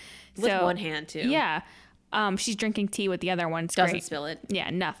down. With one hand, too. Yeah. She's drinking tea with the other one. Doesn't spill it. Yeah,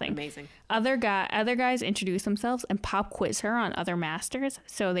 nothing. Amazing. Other guys introduce themselves and pop quiz her on other masters.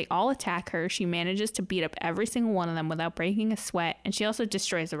 So they all attack her. She manages to beat up every single one of them without breaking a sweat. And she also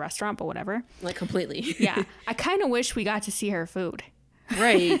destroys the restaurant, but whatever. Like, completely. Yeah. I kind of wish we got to see her food.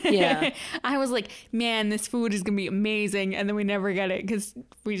 Right, yeah. I was like, man, this food is going to be amazing. And then we never get it because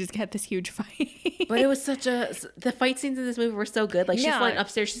we just get this huge fight. But it was the fight scenes in this movie were so good. Like, she's flying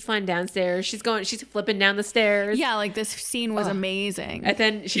upstairs, she's flying downstairs, she's flipping down the stairs. Yeah, like this scene was amazing. And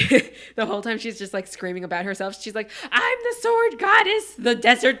then the whole time she's just like screaming about herself. She's like, I'm the sword goddess, the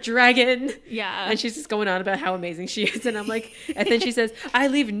desert dragon. Yeah. And she's just going on about how amazing she is. And I'm like, and then she says, I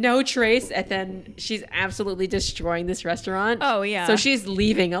leave no trace. And then she's absolutely destroying this restaurant. Oh, yeah. So she's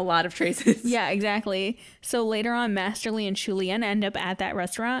leaving a lot of traces. Yeah, exactly. So later on, Masterly and Shulien end up at that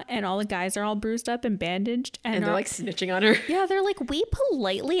restaurant, and all the guys are all bruised up and bandaged. And they're like snitching on her. Yeah, they're like, we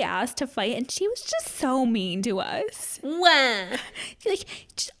politely asked to fight, and she was just so mean to us. Wow. Like,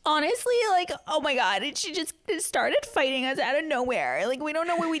 honestly, like, oh my God, and she just started fighting us out of nowhere. Like, we don't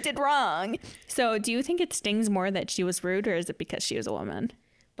know what we did wrong. So do you think it stings more that she was rude, or is it because she was a woman?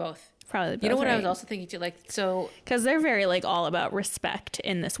 Both. Probably both, you know what right? I was also thinking too, like, so because they're very like all about respect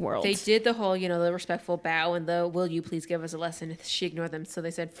in this world. They did the whole, the respectful bow and the will you please give us a lesson. She ignored them, so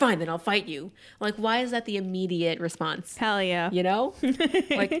they said, fine, then I'll fight you. Like, why is that the immediate response? Hell yeah.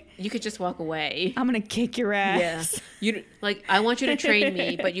 Like, you could just walk away. I'm gonna kick your ass. Yeah. I want you to train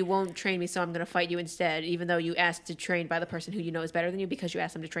me, but you won't train me, so I'm gonna fight you instead, even though you asked to train by the person who you know is better than you because you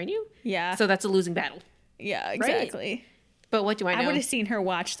asked them to train you. Yeah. So that's a losing battle. Yeah, exactly. Right? But what do I know? I would have seen her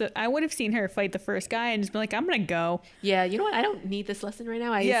I would have seen her fight the first guy and just be like, I'm gonna go. Yeah, you know what? I don't need this lesson right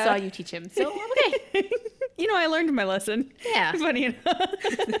now. I saw you teach him, so I'm okay. I learned my lesson. Yeah. Funny enough.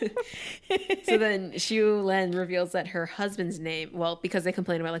 So then Xu Len reveals that her husband's name, well, because they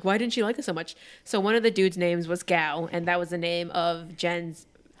complain about, like, why didn't she like us so much? So one of the dudes' names was Gao, and that was the name of Jen's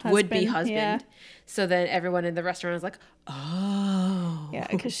would-be husband. Yeah. So then everyone in the restaurant was like, oh. Yeah,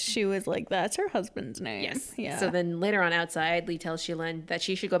 because she was like, that's her husband's name. Yes. Yeah. So then later on outside, Lee tells Shilin that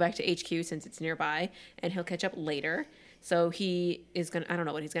she should go back to HQ since it's nearby, and he'll catch up later. So he is going to, I don't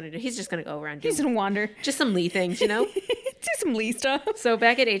know what he's going to do. He's just going to go around. He's going to wander. Just some Lee things, Do some Lee stuff. So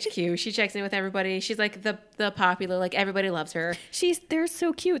back at HQ, she checks in with everybody. She's like the popular, like everybody loves her. They're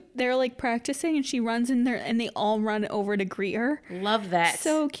so cute. They're like practicing and she runs in there and they all run over to greet her. Love that.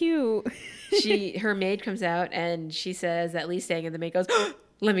 So cute. Her maid comes out and she says that Lee's staying, and the maid goes,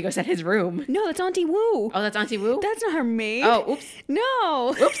 let me go set his room. No, that's Auntie Wu. Oh, that's Auntie Wu? That's not her maid. Oh, oops.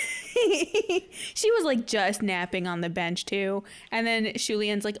 No. Oops. She was like just napping on the bench too. And then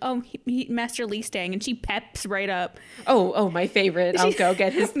Shulian's like, oh, Master Lee's staying. And she peps right up. Oh, my favorite. I'll go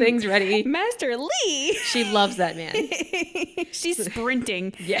get his things ready. Master Lee. She loves that man. She's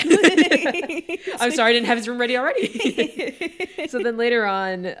sprinting. Yeah. I'm sorry I didn't have his room ready already. So then later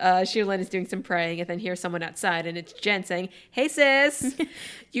on, Shulin is doing some praying and then hears someone outside, and it's Jen saying, hey sis,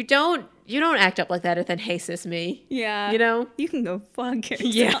 you don't act up like that, and then hey sis me. Yeah. You can go fuck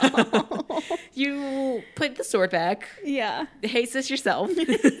yourself. Yeah. You put the sword back. Yeah. Hey sis yourself.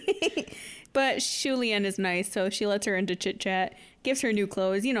 But Shulian is nice, so she lets her into chit-chat, gives her new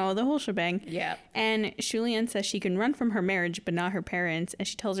clothes, you know, the whole shebang. Yeah. And Shulian says she can run from her marriage, but not her parents. And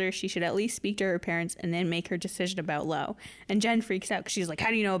she tells her she should at least speak to her parents and then make her decision about Lo. And Jen freaks out because she's like, how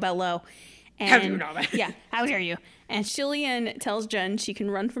do you know about Lo? And, how do you know that? Yeah, how dare you? And Shulian tells Jen she can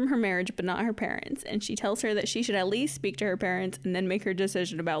run from her marriage, but not her parents. And she tells her that she should at least speak to her parents and then make her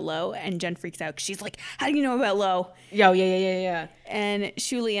decision about Lo. And Jen freaks out because she's like, how do you know about Lo? Yeah. And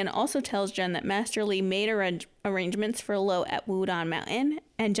Shulian also tells Jen that Master Lee made arrangements for Lo at Wudon Mountain.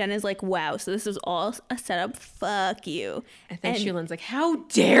 And Jen is like, wow, so this is all a setup? Fuck you. And then Shulian's like, how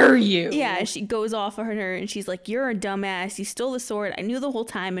dare you? Yeah, she goes off on her and she's like, you're a dumbass. You stole the sword. I knew the whole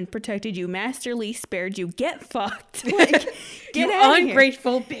time and protected you. Master Lee spared you. Get fucked. Like, get you out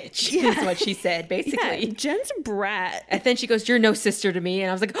ungrateful bitch, is what she said, basically. Yeah, Jen's a brat. And then she goes, you're no sister to me. And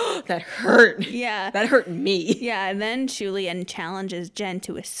I was like, oh, that hurt. Yeah. That hurt me. Yeah, and then Shulian challenges Jen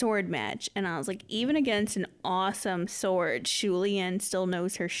to a sword match. And I was like, even against an awesome sword, Shulian still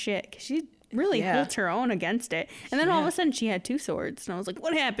knows her shit. 'Cause she really holds her own against it. And then all of a sudden she had 2 swords. And I was like,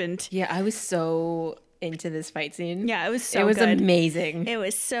 what happened? Yeah, I was so into this fight scene. Yeah, it was so good. It was amazing. It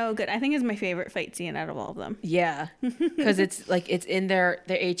was so good. I think it's my favorite fight scene out of all of them. Yeah, because it's like it's in their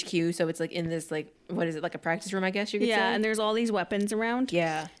HQ, so it's like in this like what is it, like a practice room, I guess you could say. Yeah, and there's all these weapons around.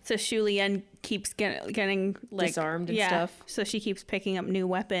 Yeah. So Shulian keeps getting like disarmed and stuff. So she keeps picking up new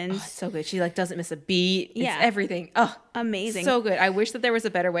weapons. Oh, it's so good. She like doesn't miss a beat. Yeah. It's everything. Oh, amazing. So good. I wish that there was a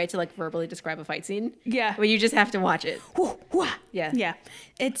better way to like verbally describe a fight scene. Yeah. But you just have to watch it. Yeah. Yeah.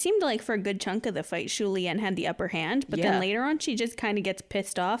 It seemed like for a good chunk of the fight, Shulian had the upper hand, but then later on she just kind of gets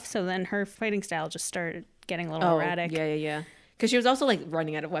pissed off. So then her fighting style just started getting a little erratic. Yeah. Because she was also like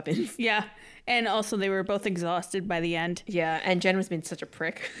running out of weapons. Yeah. And also they were both exhausted by the end. Yeah. And Jen was being such a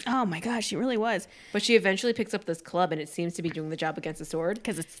prick. Oh my gosh, she really was. But she eventually picks up this club and it seems to be doing the job against the sword.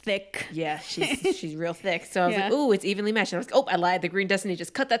 Because it's thick. Yeah, she's real thick. So I was like, ooh, it's evenly matched. And I was like, oh, I lied. The Green Destiny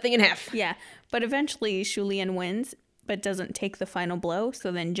just cut that thing in half. Yeah. But eventually Shulian wins, but doesn't take the final blow.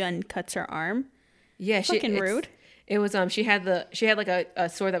 So then Jen cuts her arm. Yeah, fucking rude. It was she had like a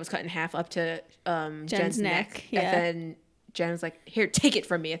sword that was cut in half up to Jen's neck. Yeah. And then Jen was like, here, take it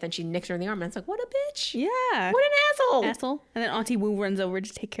from me. And then she nicks her in the arm. And it's like, what a bitch. Yeah. What an asshole. And then Auntie Wu runs over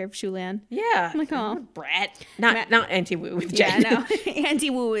to take care of Shulian. Yeah. I'm like, oh. Brat. Not Auntie Wu with Jen. Yeah, no. Auntie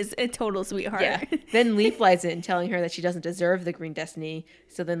Wu is a total sweetheart. Yeah. Then Lee flies in telling her that she doesn't deserve the Green Destiny.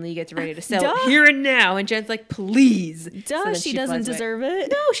 So then Lee gets ready to sell it here and now. And Jen's like, please. Duh, she doesn't deserve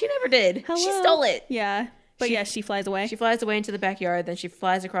it. No, she never did. Hello? She stole it. Yeah. But she flies away. She flies away into the backyard, then she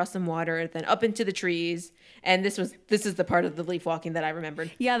flies across some water, then up into the trees. And this is the part of the leaf walking that I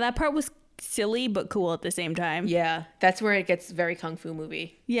remembered. Yeah, that part was silly but cool at the same time. Yeah, that's where it gets very kung fu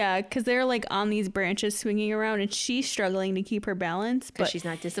movie. Yeah, because they're like on these branches swinging around and she's struggling to keep her balance. But she's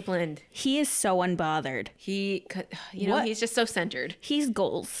not disciplined. He is so unbothered. He's just so centered. He's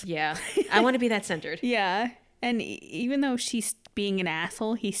goals. Yeah, I want to be that centered. Yeah, and even though she's being an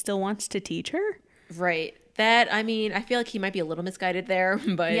asshole, he still wants to teach her. Right. That, I mean, I feel like he might be a little misguided there,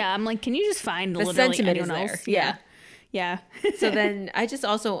 but... Yeah, I'm like, can you just find the sentiment is there. Else? Yeah. Yeah. So then I just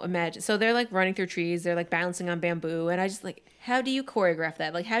also imagine... So they're, like, running through trees. They're, like, bouncing on bamboo. And I just, like, how do you choreograph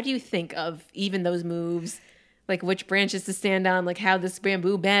that? Like, how do you think of even those moves? Like, which branches to stand on? Like, how this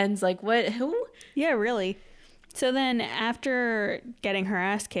bamboo bends? Like, what? Who? Yeah, really. So then after getting her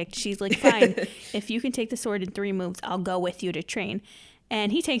ass kicked, she's like, fine, if you can take the sword in 3 moves, I'll go with you to train.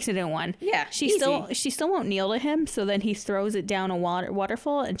 And he takes it in 1. Yeah, she still won't kneel to him. So then he throws it down a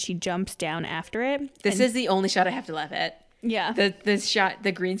waterfall, and she jumps down after it. This is the only shot I have to laugh at. Yeah,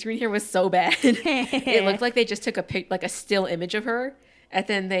 the green screen here was so bad. It looked like they just took a still image of her, and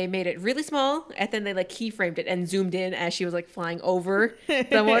then they made it really small, and then they like keyframed it and zoomed in as she was like flying over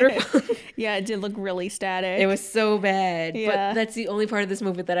the waterfall. Yeah, it did look really static. It was so bad. Yeah. But that's the only part of this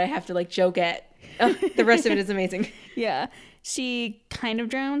movie that I have to like joke at. The rest of it is amazing. Yeah. She kind of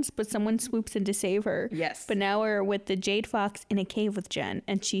drowns, but someone swoops in to save her. Yes. But now we're with the Jade Fox in a cave with Jen,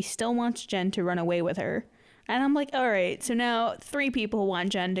 and she still wants Jen to run away with her. And I'm like, all right, so now 3 people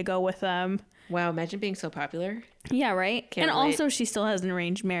want Jen to go with them. Wow, imagine being so popular. Yeah, right? Can't and relate. Also, she still has an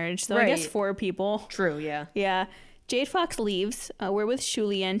arranged marriage, so I guess 4 people. True, yeah. Yeah. Jade Fox leaves. We're with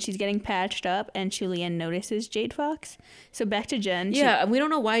Shulian. She's getting patched up, and Shulian notices Jade Fox. So back to Jen. Yeah, we don't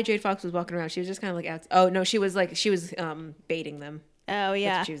know why Jade Fox was walking around. She was just kind of like out. Oh no, she was baiting them. Oh, yeah.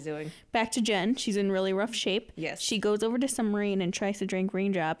 That's what she was doing. Back to Jen. She's in really rough shape. Yes. She goes over to some rain and tries to drink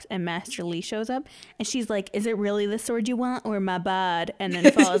raindrops, and Master Li shows up, and she's like, "Is it really the sword you want, or my bod?" And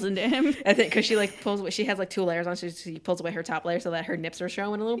then falls into him. I think because she like pulls away, she has like 2 layers on, so she pulls away her top layer so that her nips are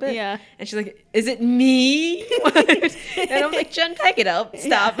showing a little bit. Yeah. And she's like, "Is it me?" And I'm like, "Jen, pack it up.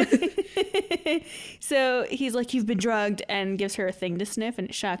 Stop." Yeah. So he's like, "You've been drugged," and gives her a thing to sniff, and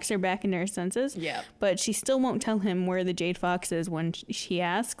it shocks her back into her senses. Yeah. But she still won't tell him where the Jade Fox is when she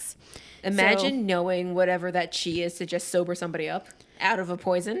asks. Imagine knowing whatever that chi is to just sober somebody up out of a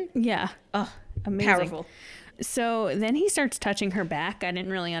poison. Yeah. Oh, amazing. powerful. So then he starts touching her back. I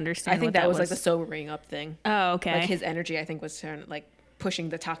didn't really understand. I think that was like the sobering up thing. Oh, okay. Like his energy, I think, was trying to, like pushing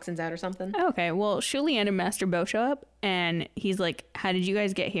the toxins out or something. Okay, well, Shu Lien and Master Bo show up, and he's like, "How did you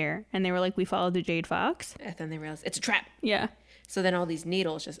guys get here?" And they were like, "We followed the Jade Fox." And then they realized it's a trap. Yeah. So then all these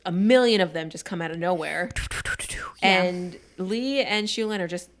needles, just a million of them, just come out of nowhere. Yeah. And Lee and Shu Lien are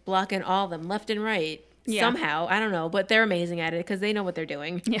just blocking all of them left and right. Yeah. Somehow, I don't know, but they're amazing at it because they know what they're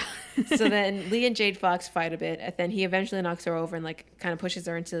doing. Yeah. So then Lee and Jade Fox fight a bit, and then he eventually knocks her over and like kind of pushes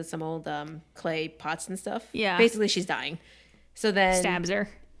her into some old clay pots and stuff. Yeah. Basically, she's dying. So then Stabs her.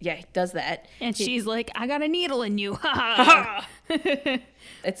 Yeah, he does that. And she's like, "I got a needle in you." Ha ha.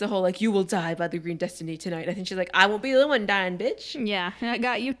 It's the whole like, "You will die by the green destiny tonight." I think she's like, "I won't be the one dying, bitch." Yeah, I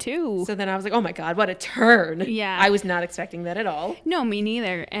got you too. So then I was like, "Oh my god, what a turn!" Yeah. I was not expecting that at all. No, me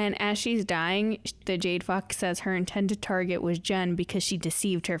neither. And as she's dying, the Jade Fox says her intended target was Jen because she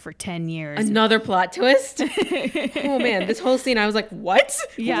deceived her for 10 years. Another plot twist. Oh man, this whole scene, I was like, "What?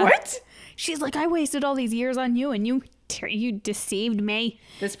 Yeah. What?" She's like, "I wasted all these years on you, and you deceived me."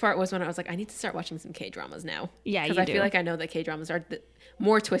 This part was when I was like, I need to start watching some K-dramas now. Yeah, because you I feel do. like I know that K-dramas are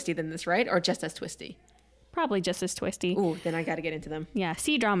more twisty than this, right? Or just as twisty. Probably just as twisty. Ooh, then I got to get into them. Yeah,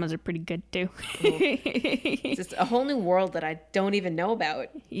 C-dramas are pretty good too. It's just a whole new world that I don't even know about.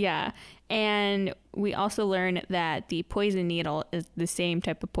 Yeah, and we also learn that the poison needle is the same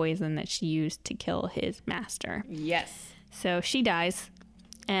type of poison that she used to kill his master. Yes. So she dies,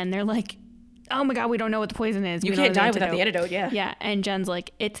 and they're like, "Oh my god, we don't know what the poison is. You We don't can't know die without the antidote, yeah. Yeah, and Jen's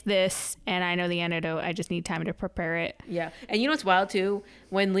like, "It's this, and I know the antidote. I just need time to prepare it." Yeah. And you know what's wild too?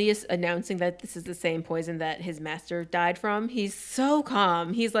 When Lee is announcing that this is the same poison that his master died from, he's so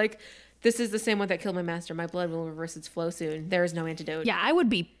calm. He's like, "This is the same one that killed my master. My blood will reverse its flow soon. There is no antidote." Yeah, I would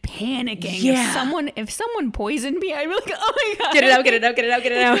be panicking Yeah. if someone poisoned me. I'd be like, "Oh my god, Get it out, get it out, get it out,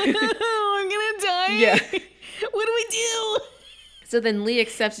 get it out. oh, I'm gonna die. Yeah. What do we do?" So then Lee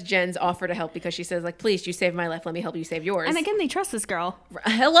accepts Jen's offer to help because she says, like, "Please, you saved my life. Let me help you save yours." And again, they trust this girl.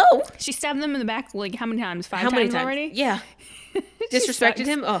 Hello? She stabbed them in the back like how many times? How many times already? Yeah. Disrespected sucks.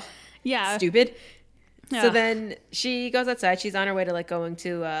 him? Oh, Yeah. stupid. So Ugh. then she goes outside. She's on her way to like going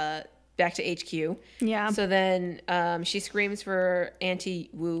to back to HQ. Yeah. So then she screams for Auntie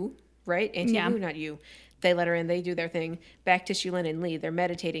Wu, right? Auntie Yeah. Wu, not you. They let her in. They do their thing. Back to Shu Lien and Lee. They're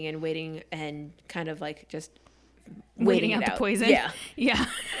meditating and waiting and kind of like just Waiting it out the poison. Yeah. Yeah.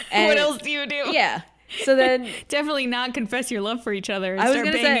 And- What else do you do? Yeah. So then Definitely not confess your love for each other and I was start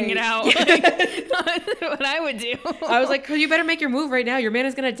gonna banging say- it out. Like, what I would do. I was like, "You better make your move right now. Your man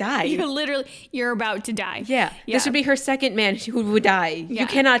is gonna die." you're about to die. Yeah. This would be her second man who would die. Yeah. You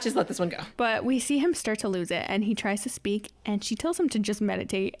cannot just let this one go. But we see him start to lose it, and he tries to speak, and she tells him to just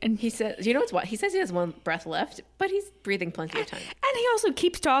meditate, and He says, "You know what's what?" He says he has one breath left, but he's breathing plenty of time. he also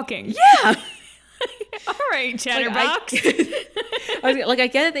keeps talking. Yeah. All right, chatterbox. I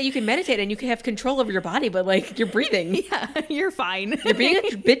get it that you can meditate and you can have control over your body, but like you're breathing. Yeah, you're fine. You're being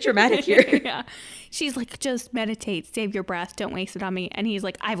a bit dramatic here. Yeah. She's like, "Just meditate, save your breath, don't waste it on me." And he's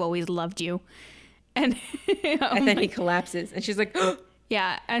like, "I've always loved you." And, And then he collapses, and she's like,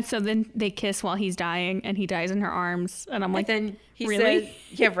 yeah, and so then they kiss while he's dying, and he dies in her arms, and I'm like, and then he really?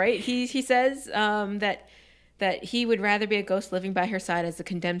 says, "Yeah, right." He says that he would rather be a ghost living by her side as a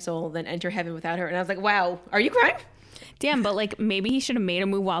condemned soul than enter heaven without her. And I was like, "Wow, are you crying?" Damn, but like maybe he should have made a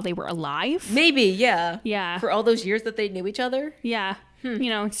move while they were alive. Maybe, yeah, Yeah. For all those years that they knew each other. Yeah. You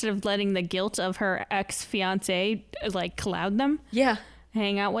know, instead of letting the guilt of her ex-fiance like cloud them, Yeah.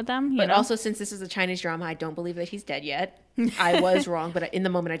 hang out with them. But also, since this is a Chinese drama, I don't believe that he's dead yet. I was wrong, but in the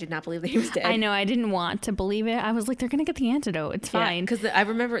moment, I did not believe that he was dead. I know, I didn't want to believe it. I was like, they're going to get the antidote. It's fine. Because I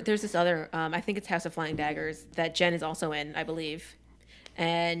remember there's this other, I think it's House of Flying Daggers, that Jen is also in, I believe.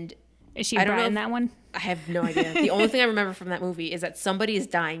 And Is she I don't Brett know in if- that one? I have no idea. The only thing I remember from that movie is that somebody is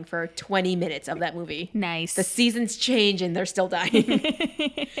dying for 20 minutes of that movie. Nice. The seasons change and they're still dying.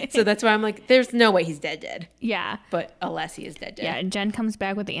 So that's why I'm like, there's no way he's dead. Yeah. But alas, he is dead. Yeah, and Jen comes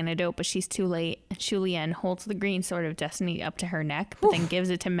back with the antidote, but she's too late. Shu Lien holds the green sword of destiny up to her neck, but then gives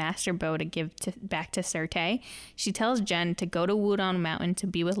it to Master Bo to give back to Surte. She tells Jen to go to Wudong Mountain to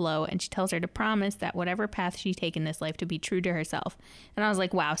be with Lo, and she tells her to promise that whatever path she takes in this life to be true to herself. And I was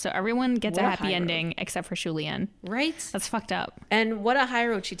like, wow, so everyone gets a happy ending except for Shu Lien. Right? That's fucked up. And what a high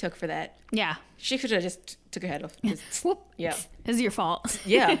road she took for that. Yeah. She could have just took her head off. Whoop. Yeah. This is your fault.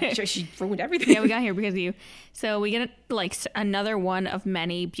 Yeah. She ruined everything. Yeah, we got here because of you. So we get like another one of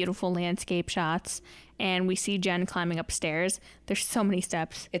many beautiful landscape shots, and we see Jen climbing upstairs. There's so many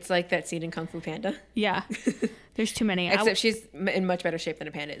steps. It's like that scene in Kung Fu Panda. Yeah. There's too many. Except she's in much better shape than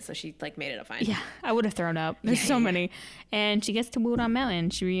a panda is, so she like made it up fine. Yeah, I would have thrown up. There's so many. And she gets to Wudong Mountain.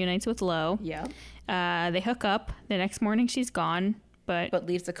 She reunites with Lo. Yeah. They hook up. The next morning she's gone, but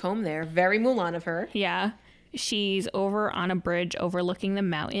leaves a comb there. Very Mulan of her. Yeah. She's over on a bridge overlooking the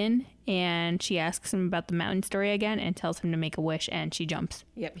mountain, and she asks him about the mountain story again and tells him to make a wish, and she jumps.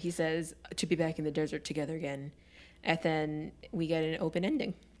 Yep, he says to be back in the desert together again. And then we get an open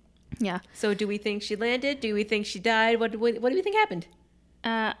ending. Yeah. So do we think she landed? Do we think she died? What do we think happened?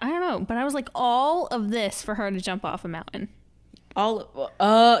 I don't know, but I was like, all of this for her to jump off a mountain.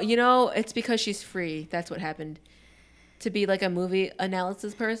 It's because she's free. That's what happened. To be like a movie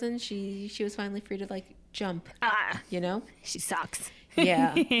analysis person, she was finally free to like jump. She sucks.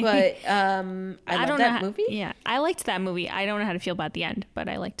 Yeah, but I love that movie. Yeah, I liked that movie. I don't know how to feel about the end, but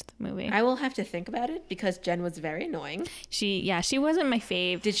I liked the movie. I will have to think about it because Jen was very annoying. She wasn't my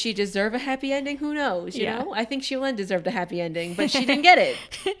fave. Did she deserve a happy ending? Who knows? You know, I think Shu Lien deserved a happy ending, but she didn't get it.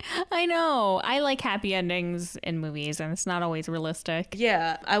 I know. I like happy endings in movies, and it's not always realistic.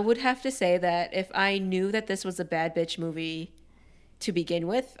 Yeah, I would have to say that if I knew that this was a bad bitch movie to begin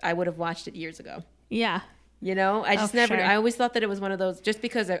with, I would have watched it years ago. Yeah. You know, I just never. Sure. I always thought that it was one of those. Just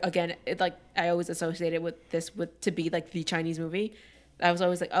because, again, I always associated with this to be like the Chinese movie. I was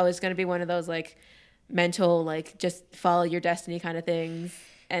always like, oh, it's gonna be one of those like mental, like just follow your destiny kind of things,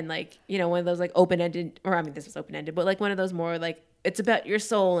 and like one of those like open ended. Or I mean, this was open ended, but like one of those more like it's about your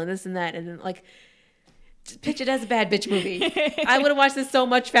soul and this and that, and then like just pitch it as a bad bitch movie. I would have watched this so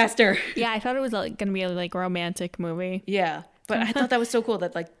much faster. Yeah, I thought it was like gonna be a like romantic movie. Yeah, but I thought that was so cool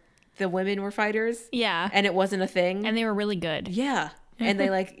that like. The women were fighters. Yeah. And it wasn't a thing. And they were really good. Yeah. And they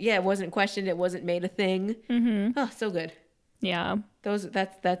it wasn't questioned. It wasn't made a thing. Mm-hmm. Oh, so good. Yeah. Those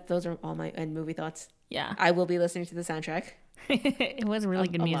are all my end movie thoughts. Yeah. I will be listening to the soundtrack. It was really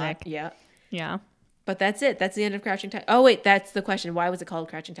good music. Lot. Yeah. Yeah. But that's it. That's the end of Crouching Tiger. Oh, wait. That's the question. Why was it called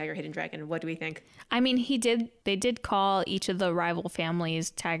Crouching Tiger, Hidden Dragon? What do we think? I mean, they did call each of the rival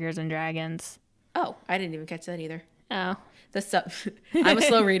families tigers and dragons. Oh, I didn't even catch that either. Oh. I'm a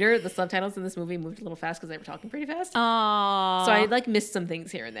slow reader. The subtitles in this movie moved a little fast because they were talking pretty fast. Aww. So I like missed some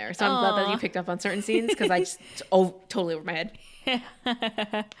things here and there. So I'm glad that you picked up on certain scenes because I just totally over my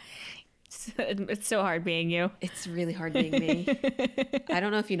head. It's so hard being you. It's really hard being me. I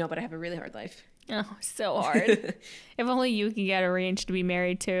don't know if you know, but I have a really hard life. Oh, so hard. If only you could get arranged to be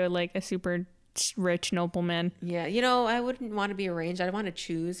married to like a super rich nobleman. Yeah, I wouldn't want to be arranged. I'd want to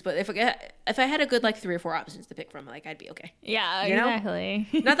choose, but if I had a good like 3 or 4 options to pick from, like I'd be okay. Yeah, exactly.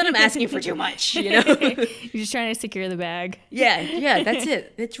 Not that I'm asking for too much, You're just trying to secure the bag. Yeah, that's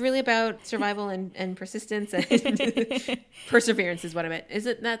it. It's really about survival and persistence and perseverance is what I meant. Is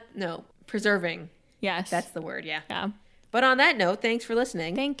it not? No, preserving. Yes, that's the word. Yeah. Yeah. But on that note, thanks for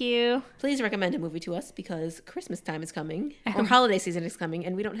listening. Thank you. Please recommend a movie to us because Christmas time is coming or holiday season is coming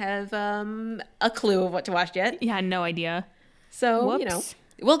and we don't have a clue of what to watch yet. Yeah, no idea. So, Whoops.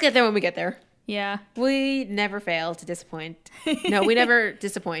 We'll get there when we get there. Yeah. We never fail to disappoint. No, we never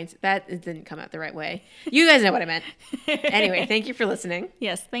disappoint. That didn't come out the right way. You guys know what I meant. Anyway, thank you for listening.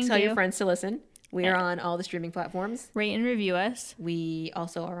 Yes, thank you. Tell your friends to listen. We are on all the streaming platforms. Rate and review us. We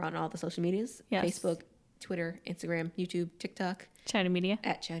also are on all the social medias. Yes. Facebook, Twitter, Instagram, YouTube, TikTok. Chowdy Media.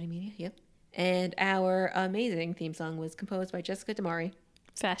 At Chowdy Media, yep. And our amazing theme song was composed by Jessica Damari.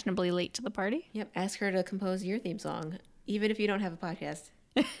 Fashionably late to the party. Yep. Ask her to compose your theme song, even if you don't have a podcast.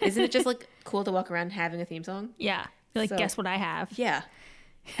 Isn't it just like cool to walk around having a theme song? Yeah. You're like, guess what I have? Yeah.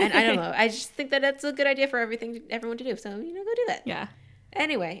 And I don't know. I just think that that's a good idea for everyone to do. So, go do that. Yeah.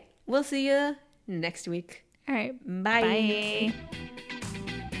 Anyway, we'll see you next week. All right. Bye. Bye.